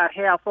 was about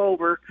half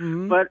over.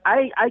 Mm-hmm. But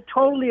I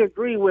totally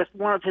agree with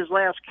one of his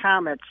last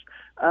comments.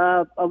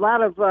 A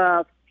lot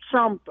of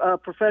some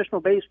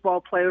professional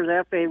baseball players,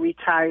 after they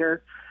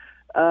retire,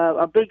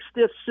 a big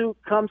stiff suit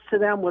comes to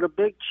them with a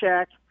big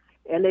check,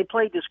 and they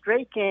played this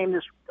great game,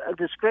 this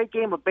great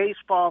game of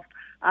baseball,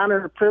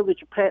 honor and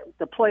privilege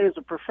to play as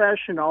a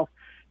professional,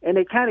 and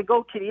they kind of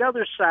go to the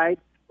other side,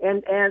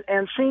 and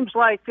seems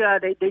like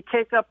they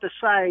take up the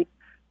side.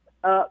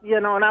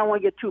 And I don't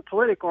want to get too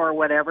political or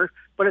whatever,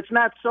 but it's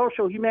not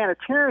social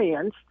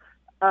humanitarians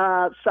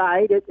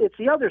side. It's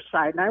the other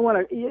side, and I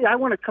want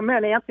to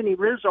commend Anthony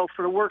Rizzo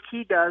for the work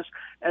he does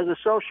as a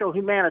social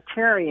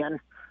humanitarian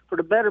for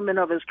the betterment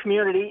of his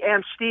community.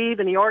 And Steve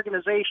and the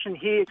organization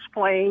he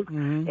explained,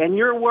 and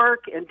your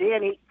work and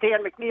Dan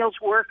McNeil's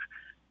work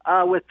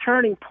with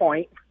Turning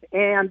Point.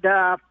 And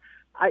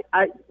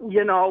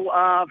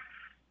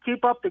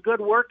keep up the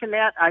good work in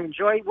that. I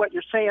enjoy what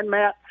you're saying,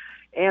 Matt.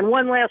 And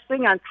one last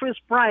thing on Chris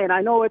Bryant.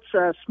 I know it's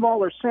a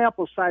smaller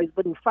sample size,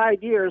 but in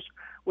 5 years,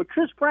 what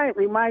Chris Bryant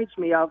reminds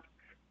me of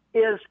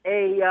is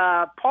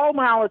a Paul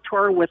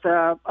Molitor with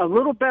a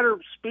little better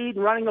speed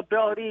and running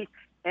ability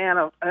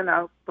and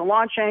the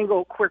launch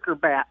angle quicker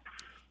bat.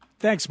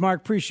 Thanks,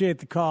 Mark. Appreciate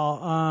the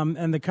call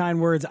and the kind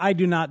words. I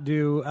do not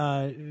do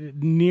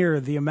near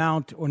the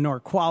amount or nor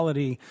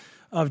quality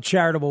of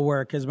charitable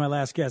work as my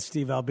last guest,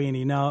 Steve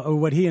Albini. Now,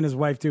 what he and his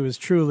wife do is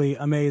truly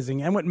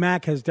amazing. And what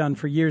Mac has done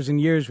for years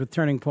and years with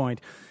Turning Point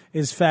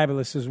is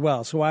fabulous as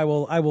well. So I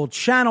will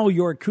channel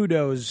your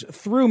kudos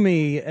through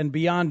me and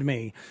beyond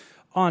me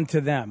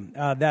onto them.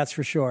 That's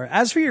for sure.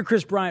 As for your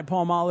Chris Bryant,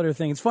 Paul Molitor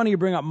thing, it's funny you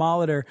bring up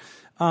Molitor.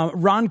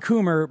 Ron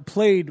Coomer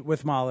played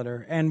with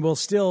Molitor and will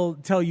still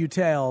tell you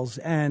tales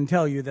and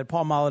tell you that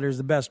Paul Molitor is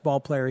the best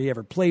ball player he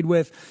ever played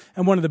with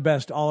and one of the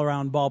best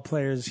all-around ball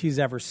players he's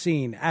ever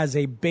seen. As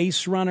a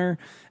base runner,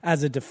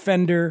 as a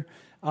defender,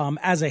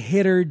 as a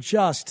hitter,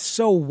 just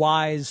so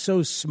wise,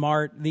 so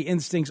smart, the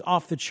instincts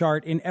off the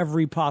chart in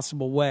every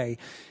possible way.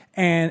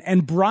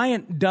 And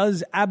Bryant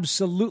does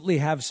absolutely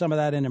have some of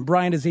that in him.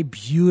 Bryant is a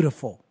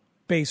beautiful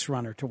base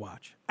runner to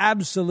watch.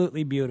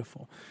 Absolutely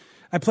beautiful.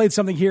 I played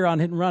something here on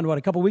Hit and Run,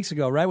 a couple weeks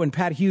ago, right? When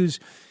Pat Hughes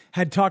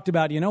had talked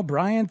about,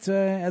 Bryant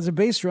as a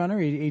base runner,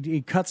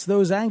 he cuts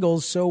those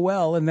angles so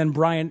well. And then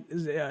Bryant,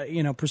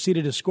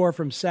 proceeded to score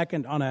from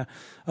second on a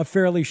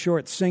fairly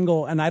short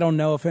single. And I don't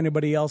know if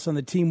anybody else on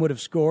the team would have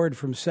scored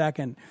from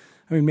second.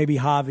 I mean, maybe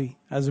Javi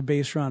as a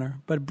base runner.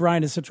 But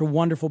Bryant is such a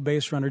wonderful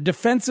base runner.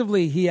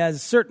 Defensively, he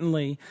has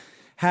certainly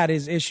had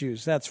his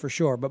issues, that's for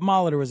sure. But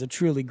Molitor was a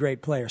truly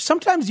great player.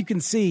 Sometimes you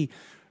can see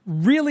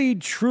really,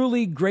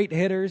 truly great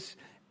hitters,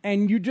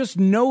 and you just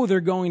know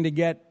they're going to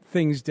get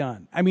things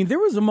done. I mean, there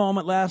was a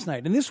moment last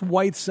night in this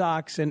White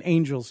Sox and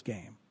Angels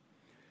game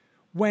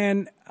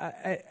when,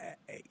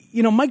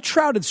 Mike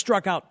Trout had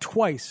struck out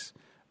twice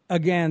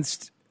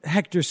against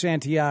Hector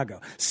Santiago.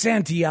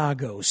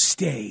 Santiago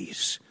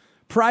stays.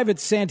 Private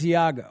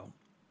Santiago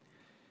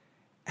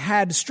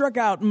had struck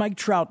out Mike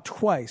Trout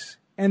twice,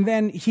 and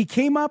then he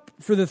came up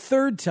for the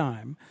third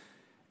time,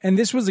 and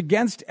this was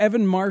against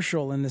Evan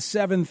Marshall in the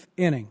 7th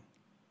inning.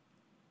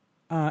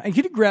 And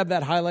can you grab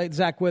that highlight,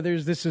 Zach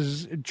Withers? This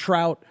is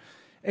Trout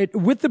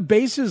with the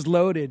bases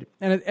loaded,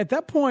 and at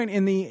that point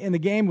in the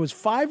game it was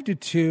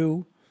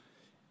 5-2,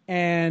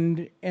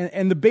 and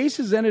the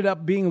bases ended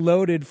up being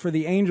loaded for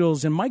the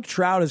Angels. And Mike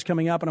Trout is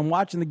coming up, and I'm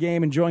watching the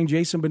game, enjoying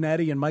Jason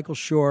Benetti and Michael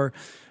Schur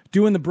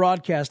doing the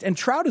broadcast. And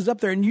Trout is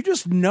up there, and you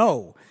just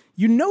know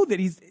that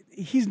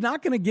he's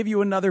not going to give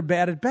you another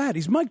bat at bat.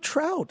 He's Mike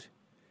Trout.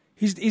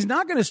 He's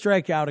not going to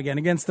strike out again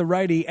against the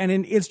righty, and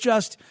it's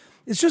just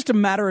a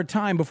matter of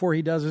time before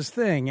he does his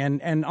thing.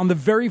 And on the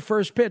very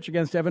first pitch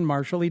against Evan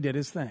Marshall, he did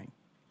his thing.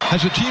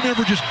 Has a team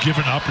ever just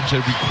given up and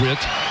said we quit?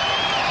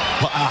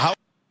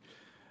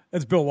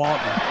 That's Bill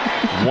Walton.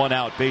 1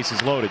 out,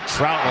 bases loaded.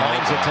 Trout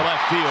lines it to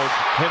left field.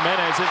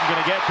 Jimenez isn't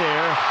going to get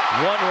there.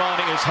 1 run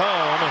is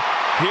home.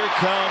 Here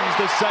comes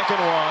the second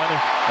one,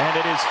 and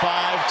it is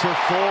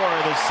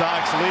 5-4. The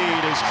Sox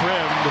lead is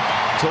trimmed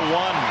to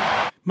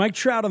 1. Mike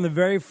Trout on the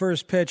very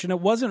first pitch, and it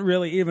wasn't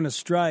really even a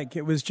strike.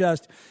 It was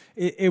just,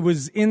 it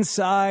was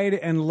inside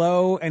and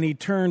low, and he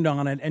turned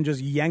on it and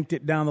just yanked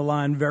it down the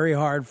line very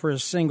hard for a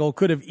single.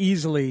 Could have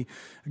easily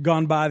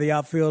gone by the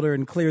outfielder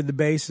and cleared the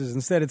bases.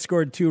 Instead, it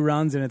scored 2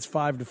 runs, and it's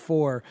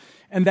 5-4.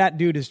 And that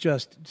dude is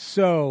just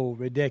so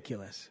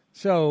ridiculous,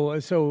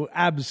 so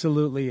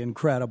absolutely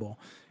incredible.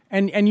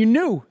 And you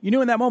knew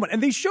in that moment.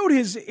 And they showed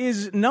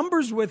his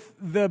numbers with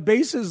the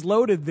bases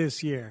loaded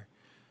this year.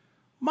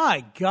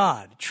 My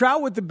God,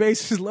 Trout with the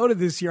bases loaded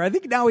this year. I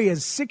think now he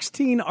has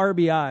 16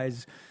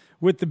 RBIs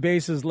with the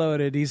bases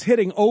loaded. He's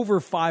hitting over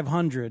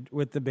 500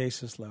 with the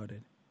bases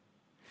loaded.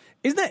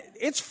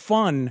 It's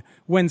fun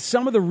when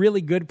some of the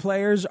really good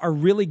players are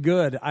really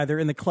good, either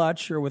in the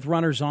clutch or with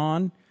runners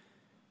on.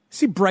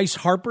 See Bryce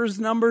Harper's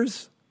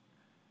numbers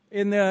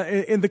in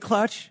the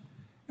clutch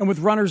and with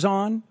runners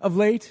on of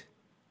late.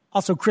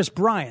 Also Chris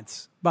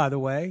Bryant's, by the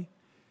way.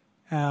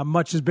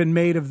 Much has been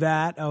made of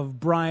that, of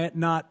Bryant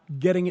not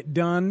getting it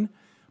done.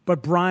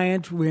 But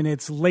Bryant, when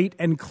it's late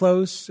and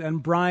close,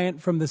 and Bryant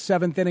from the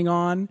 7th inning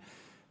on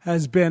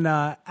has been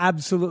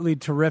absolutely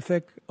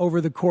terrific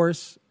over the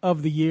course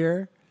of the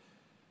year.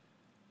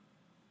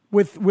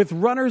 With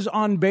runners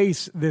on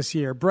base this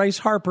year, Bryce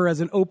Harper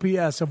has an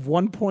OPS of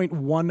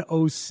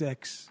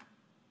 1.106.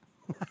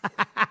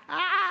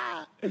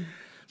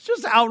 It's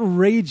just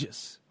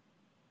outrageous.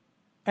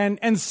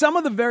 And some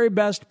of the very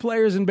best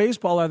players in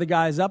baseball are the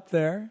guys up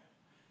there.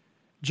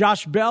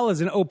 Josh Bell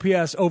is an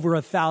OPS over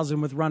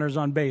 1,000 with runners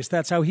on base.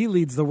 That's how he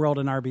leads the world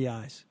in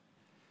RBIs.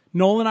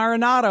 Nolan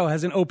Arenado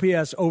has an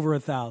OPS over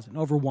 1,000,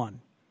 over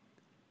 1.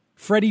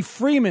 Freddie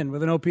Freeman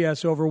with an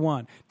OPS over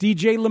 1.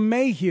 DJ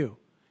LeMahieu,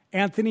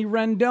 Anthony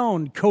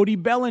Rendon, Cody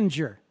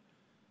Bellinger.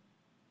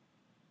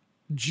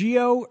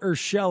 Gio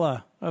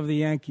Urshela of the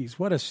Yankees.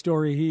 What a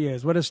story he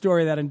is. What a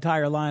story that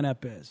entire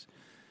lineup is.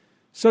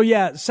 So,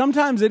 yeah,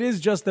 sometimes it is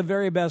just the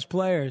very best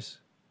players.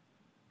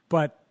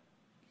 But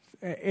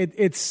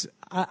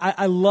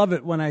I love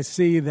it when I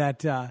see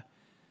that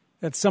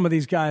some of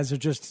these guys they're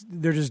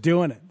just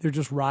doing it. They're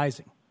just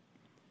rising.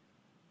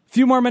 A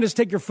few more minutes,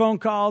 take your phone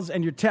calls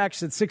and your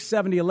texts at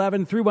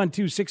 670-11,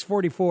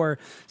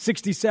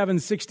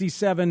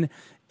 312-644-6767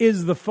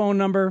 is the phone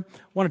number. I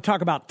want to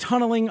talk about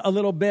tunneling a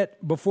little bit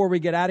before we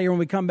get out of here. When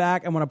we come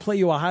back, I want to play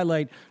you a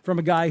highlight from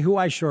a guy who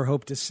I sure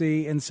hope to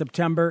see in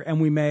September,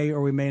 and we may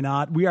or we may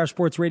not. We are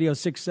Sports Radio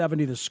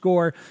 670, The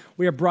Score.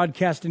 We are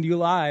broadcasting to you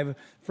live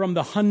from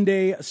the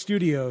Hyundai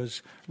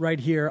Studios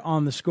right here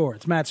on The Score.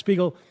 It's Matt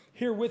Spiegel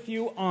here with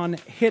you on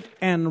Hit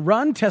and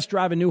Run. Test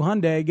drive a new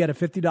Hyundai. Get a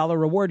 $50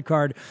 reward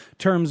card.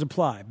 Terms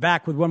apply.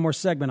 Back with one more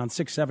segment on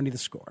 670 The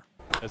Score.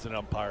 As an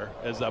umpire,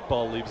 as that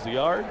ball leaves the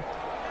yard.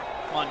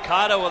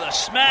 Moncada with a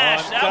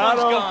smash. That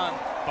one's gone.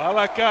 Pa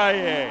la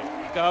calle.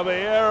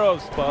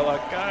 Caballeros, pa la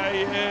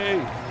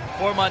calle.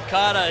 For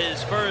Moncada,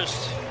 his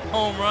first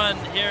home run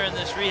here in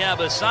this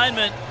rehab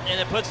assignment, and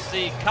it puts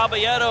the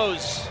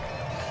Caballeros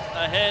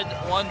ahead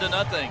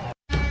 1-0.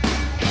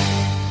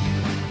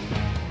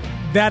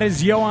 That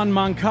is Yoan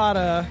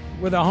Moncada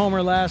with a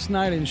homer last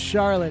night in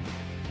Charlotte.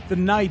 The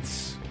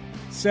Knights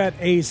set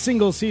a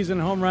single-season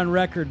home run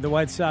record, the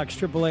White Sox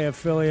AAA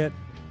affiliate,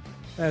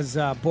 as,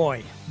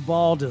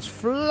 ball just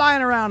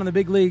flying around in the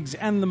big leagues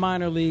and the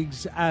minor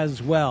leagues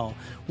as well.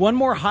 One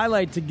more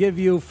highlight to give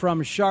you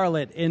from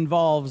Charlotte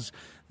involves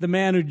the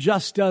man who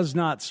just does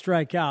not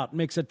strike out,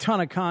 makes a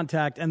ton of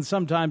contact, and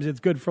sometimes it's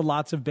good for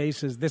lots of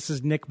bases. This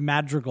is Nick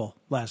Madrigal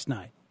last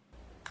night.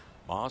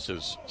 Moss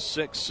is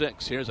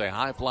 6'6". Here's a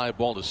high fly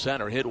ball to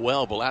center. Hit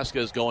well.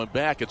 Velasquez going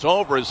back. It's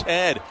over his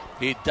head.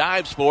 He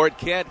dives for it.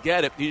 Can't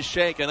get it. He's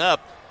shaken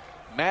up.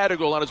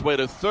 Madrigal on his way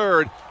to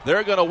third.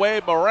 They're going to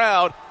wave him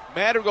around.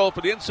 Madrigal for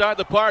the inside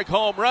the park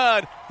home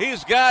run.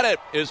 He's got it.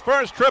 His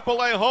first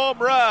AAA home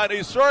run.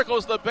 He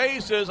circles the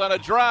bases on a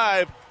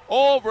drive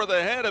over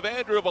the head of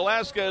Andrew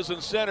Velasquez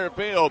in center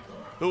field,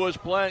 who was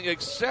playing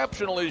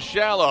exceptionally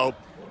shallow.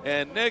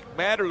 And Nick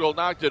Madrigal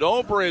knocked it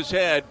over his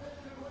head.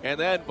 And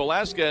then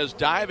Velasquez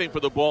diving for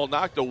the ball,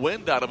 knocked the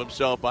wind out of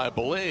himself, I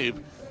believe.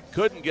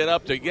 Couldn't get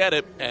up to get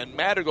it, and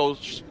Madrigal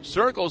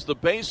circles the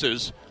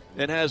bases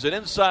and has an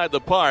inside the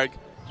park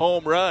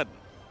home run.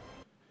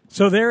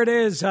 So there it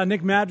is,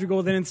 Nick Madrigal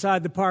with an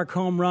inside the park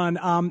home run.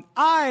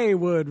 I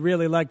would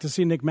really like to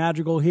see Nick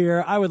Madrigal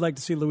here. I would like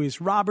to see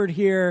Luis Robert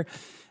here.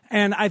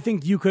 And I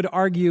think you could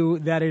argue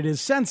that it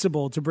is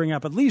sensible to bring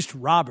up at least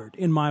Robert,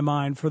 in my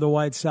mind, for the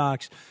White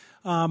Sox.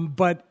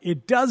 But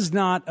it does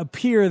not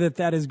appear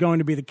that is going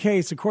to be the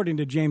case. According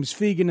to James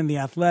Fegan in The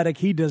Athletic,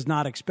 he does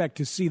not expect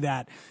to see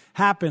that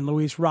happen,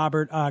 Luis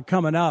Robert,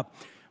 coming up.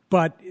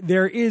 But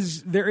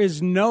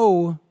there's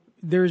no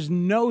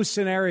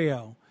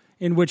scenario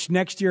in which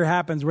next year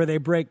happens where they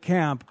break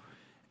camp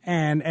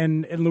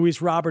and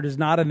Luis Robert is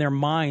not in their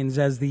minds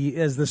as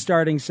the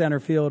starting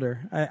center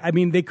fielder. I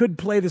mean, they could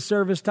play the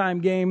service time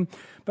game,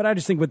 but I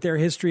just think with their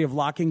history of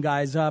locking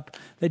guys up,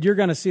 that you're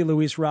going to see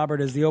Luis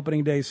Robert as the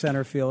opening day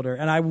center fielder,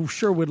 and I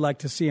sure would like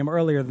to see him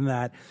earlier than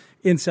that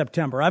in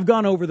September. I've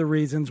gone over the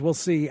reasons. We'll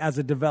see as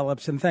it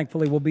develops, and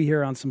thankfully we'll be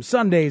here on some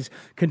Sundays,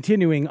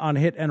 continuing on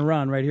Hit and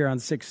Run right here on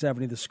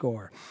 670 The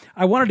Score.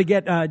 I wanted to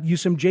get you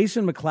some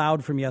Jason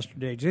McLeod from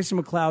yesterday.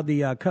 Jason McLeod,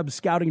 the Cubs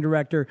scouting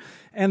director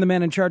and the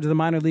man in charge of the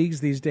minor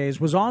leagues these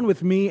days, was on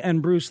with me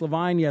and Bruce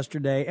Levine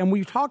yesterday, and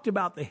we talked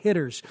about the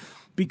hitters.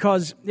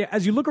 Because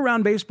as you look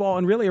around baseball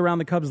and really around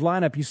the Cubs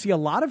lineup, you see a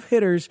lot of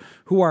hitters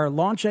who are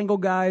launch angle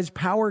guys,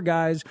 power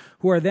guys,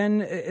 who are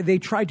they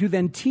try to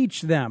then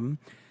teach them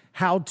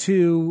how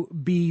to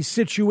be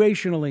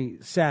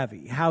situationally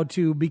savvy, how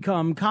to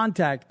become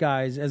contact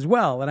guys as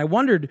well. And I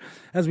wondered,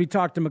 as we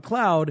talked to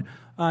McLeod,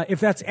 if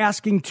that's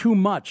asking too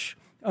much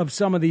of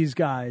some of these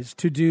guys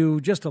to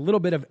do just a little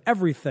bit of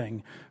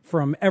everything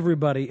from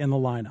everybody in the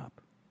lineup.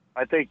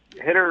 I think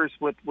hitters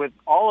with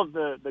all of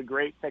the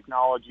great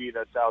technology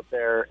that's out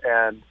there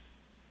and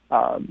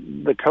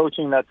the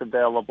coaching that's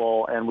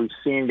available, and we've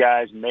seen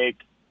guys make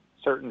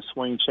certain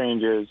swing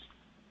changes,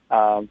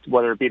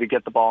 whether it be to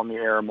get the ball in the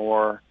air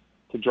more,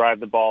 to drive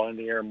the ball in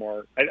the air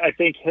more. I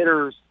think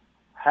hitters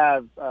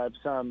have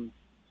some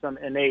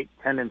innate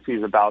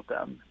tendencies about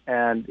them.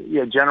 And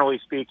generally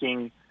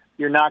speaking,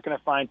 you're not going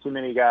to find too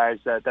many guys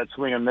that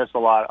swing and miss a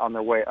lot on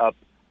their way up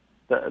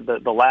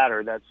the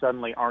ladder that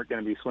suddenly aren't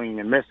going to be swinging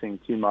and missing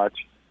too much.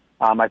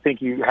 I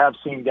think you have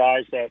seen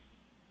guys that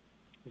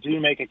do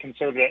make a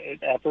concerted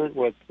effort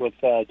with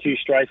two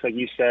strikes, like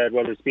you said,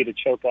 whether it's be to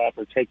choke up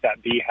or take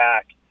that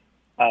B-hack,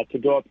 to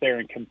go up there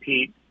and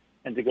compete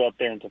and to go up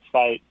there and to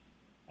fight.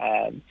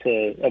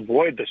 To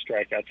avoid the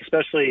strikeouts,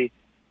 especially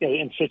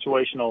in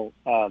situational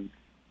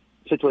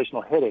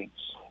hitting.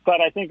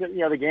 But I think that,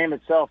 the game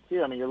itself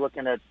too. I mean, you're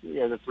looking at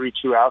the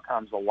 3-2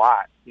 outcomes a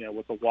lot.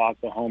 With the walk,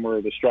 the homer,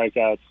 the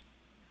strikeouts,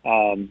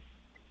 and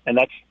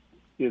that's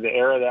the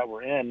era that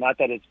we're in. Not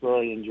that it's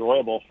really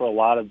enjoyable for a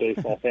lot of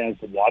baseball fans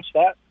to watch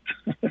that,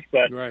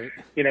 But,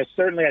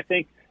 certainly I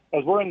think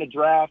as we're in the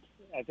draft,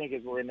 I think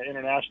as we're in the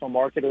international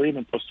market or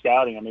even for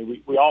scouting, I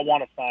mean, we all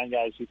want to find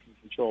guys who can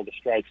control the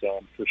strike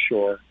zone for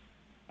sure.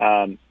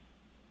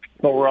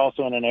 But we're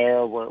also in an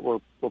era where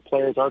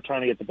players are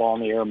trying to get the ball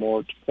in the air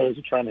more. Players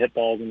are trying to hit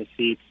balls in the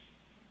seats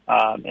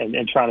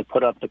and trying to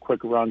put up the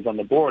quick runs on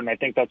the board. And I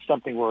think that's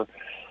something we're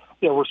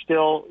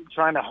still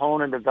trying to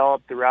hone and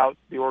develop throughout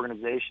the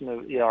organization.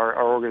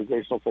 Our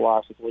organizational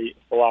philosophy,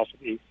 of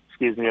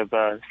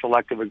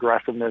selective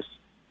aggressiveness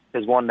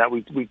is one that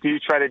we do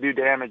try to do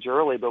damage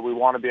early, but we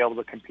want to be able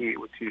to compete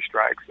with 2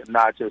 strikes and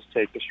not just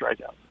take the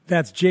strikeout.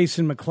 That's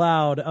Jason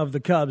McLeod of the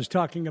Cubs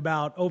talking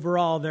about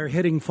overall their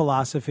hitting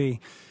philosophy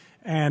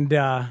and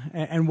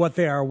what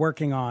they are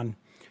working on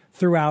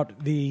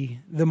throughout the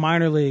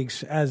minor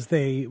leagues as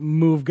they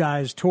move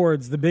guys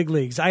towards the big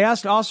leagues. I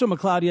asked also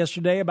McLeod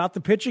yesterday about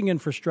the pitching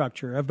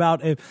infrastructure,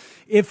 about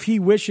if he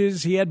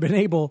wishes he had been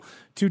able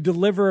to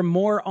deliver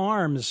more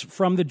arms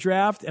from the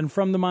draft and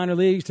from the minor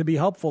leagues to be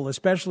helpful,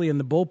 especially in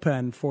the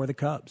bullpen for the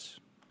Cubs.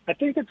 I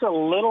think it's a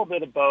little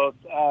bit of both.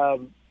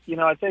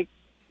 I think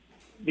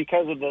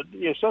because of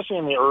especially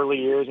in the early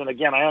years, and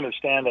again, I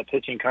understand that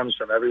pitching comes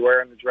from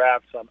everywhere in the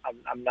draft, so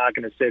I'm not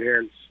going to sit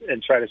here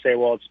and try to say,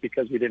 well, it's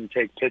because we didn't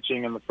take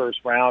pitching in the first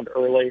round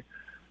early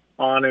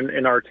on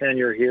in our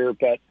tenure here,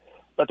 but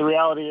the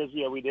reality is,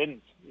 we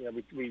didn't.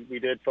 We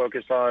did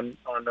focus on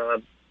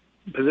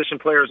position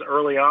players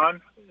early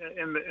on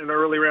in the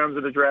early rounds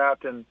of the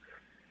draft, and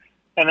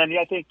then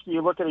I think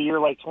you look at a year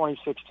like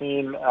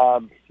 2016,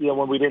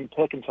 when we didn't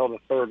pick until the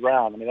 3rd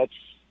round. I mean, that's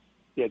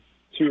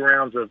 2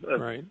 rounds of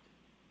right.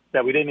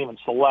 that we didn't even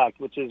select,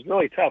 which is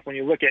really tough when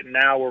you look at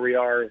now where we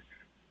are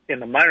in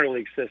the minor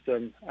league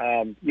system.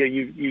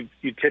 You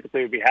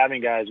typically would be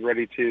having guys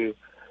ready to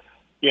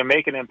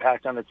make an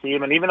impact on the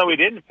team. And even though we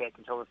didn't pick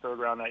until the 3rd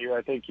round that year,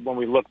 I think when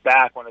we look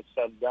back, when it's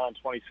said and done,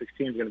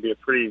 2016 is going to be a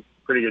pretty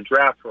good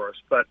draft for us.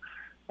 But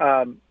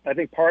I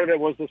think part of it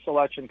was the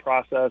selection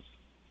process,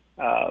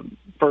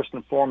 first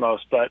and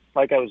foremost. But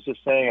like I was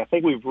just saying, I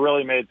think we've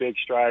really made big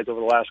strides over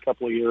the last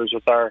couple of years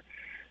with our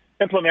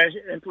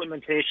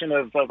implementation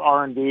of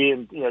R&D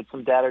and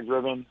some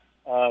data-driven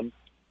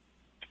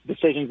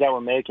decisions that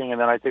we're making. And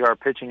then I think our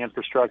pitching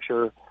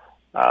infrastructure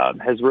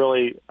has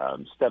really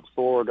stepped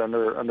forward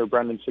under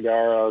Brendan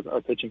Segarra,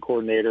 our pitching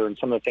coordinator, and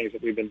some of the things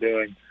that we've been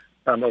doing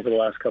over the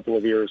last couple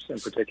of years in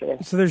particular.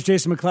 So there's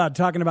Jason McLeod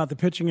talking about the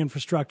pitching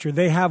infrastructure.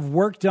 They have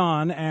worked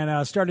on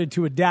and started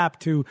to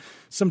adapt to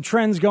some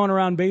trends going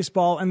around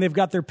baseball, and they've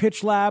got their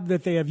pitch lab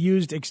that they have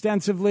used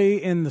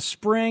extensively in the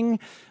spring,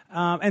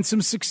 and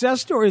some success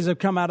stories have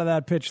come out of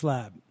that pitch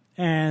lab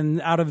and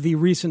out of the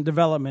recent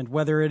development,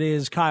 whether it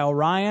is Kyle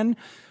Ryan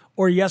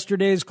or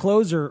yesterday's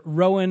closer,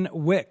 Rowan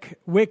Wick.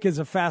 Wick is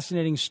a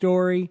fascinating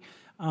story,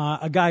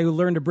 a guy who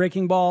learned a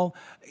breaking ball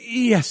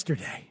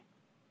yesterday.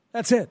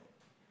 That's it.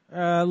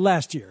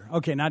 Last year.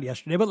 Okay, not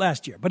yesterday, but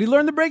last year. But he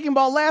learned the breaking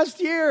ball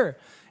last year.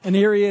 And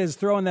here he is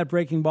throwing that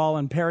breaking ball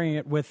and pairing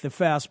it with the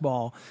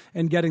fastball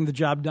and getting the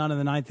job done in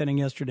the 9th inning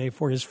yesterday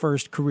for his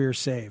first career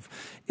save.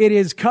 It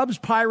is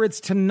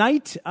Cubs-Pirates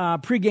tonight.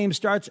 Pregame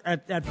starts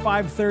at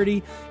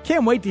 5:30.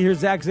 Can't wait to hear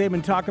Zach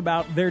Zaidman talk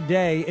about their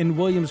day in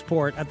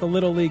Williamsport at the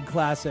Little League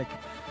Classic.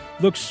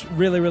 Looks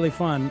really, really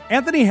fun.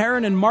 Anthony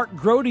Herron and Mark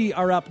Grody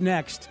are up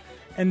next.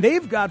 And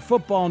they've got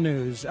football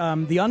news.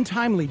 The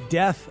untimely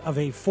death of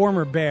a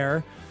former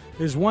Bear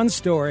is one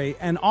story.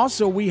 And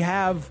also we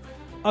have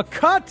a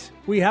cut.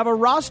 We have a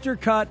roster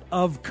cut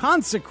of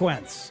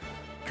consequence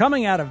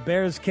coming out of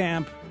Bears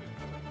camp.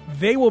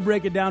 They will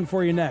break it down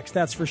for you next,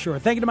 that's for sure.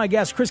 Thank you to my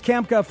guests, Chris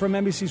Kamka from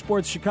NBC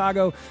Sports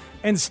Chicago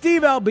and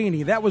Steve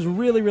Albini. That was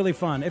really, really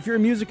fun. If you're a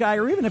music guy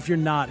or even if you're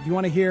not, if you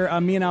want to hear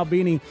me and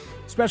Albini,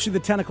 especially the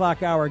 10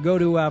 o'clock hour, go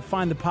to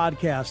find the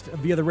podcast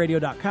via the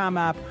radio.com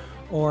app.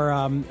 Or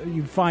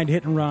you find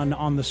Hit and Run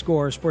on the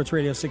Score, Sports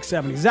Radio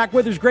 670. Zach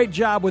Withers, great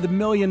job with 1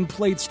 million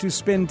plates to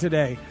spin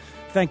today.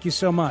 Thank you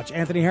so much.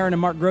 Anthony Herron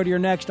and Mark Grody are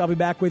next. I'll be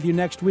back with you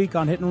next week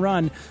on Hit and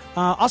Run.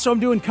 Also,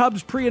 I'm doing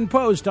Cubs pre and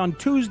post on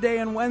Tuesday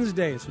and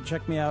Wednesday, so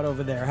check me out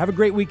over there. Have a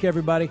great week,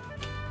 everybody.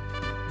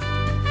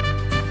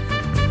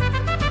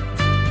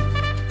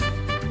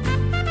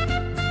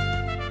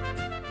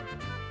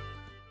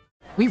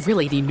 We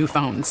really need new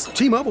phones.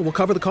 T-Mobile will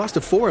cover the cost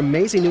of 4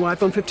 amazing new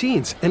iPhone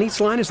 15s, and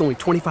each line is only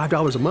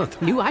 $25 a month.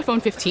 New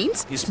iPhone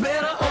 15s? It's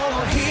better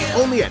over here.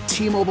 Only at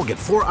T-Mobile, get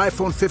 4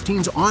 iPhone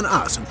 15s on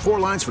us and 4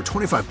 lines for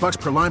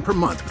 $25 per line per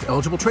month with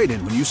eligible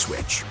trade-in when you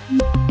switch.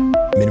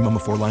 Minimum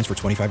of 4 lines for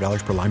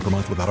 $25 per line per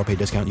month with autopay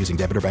discount using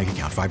debit or bank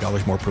account.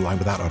 $5 more per line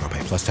without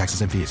autopay, plus taxes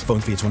and fees. Phone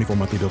fee at 24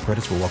 monthly bill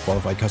credits for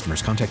well-qualified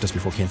customers. Contact us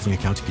before canceling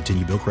account to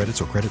continue bill credits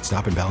or credit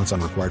stop and balance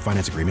on required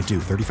finance agreement due.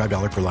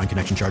 $35 per line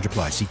connection charge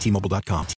applies. See T-Mobile.com.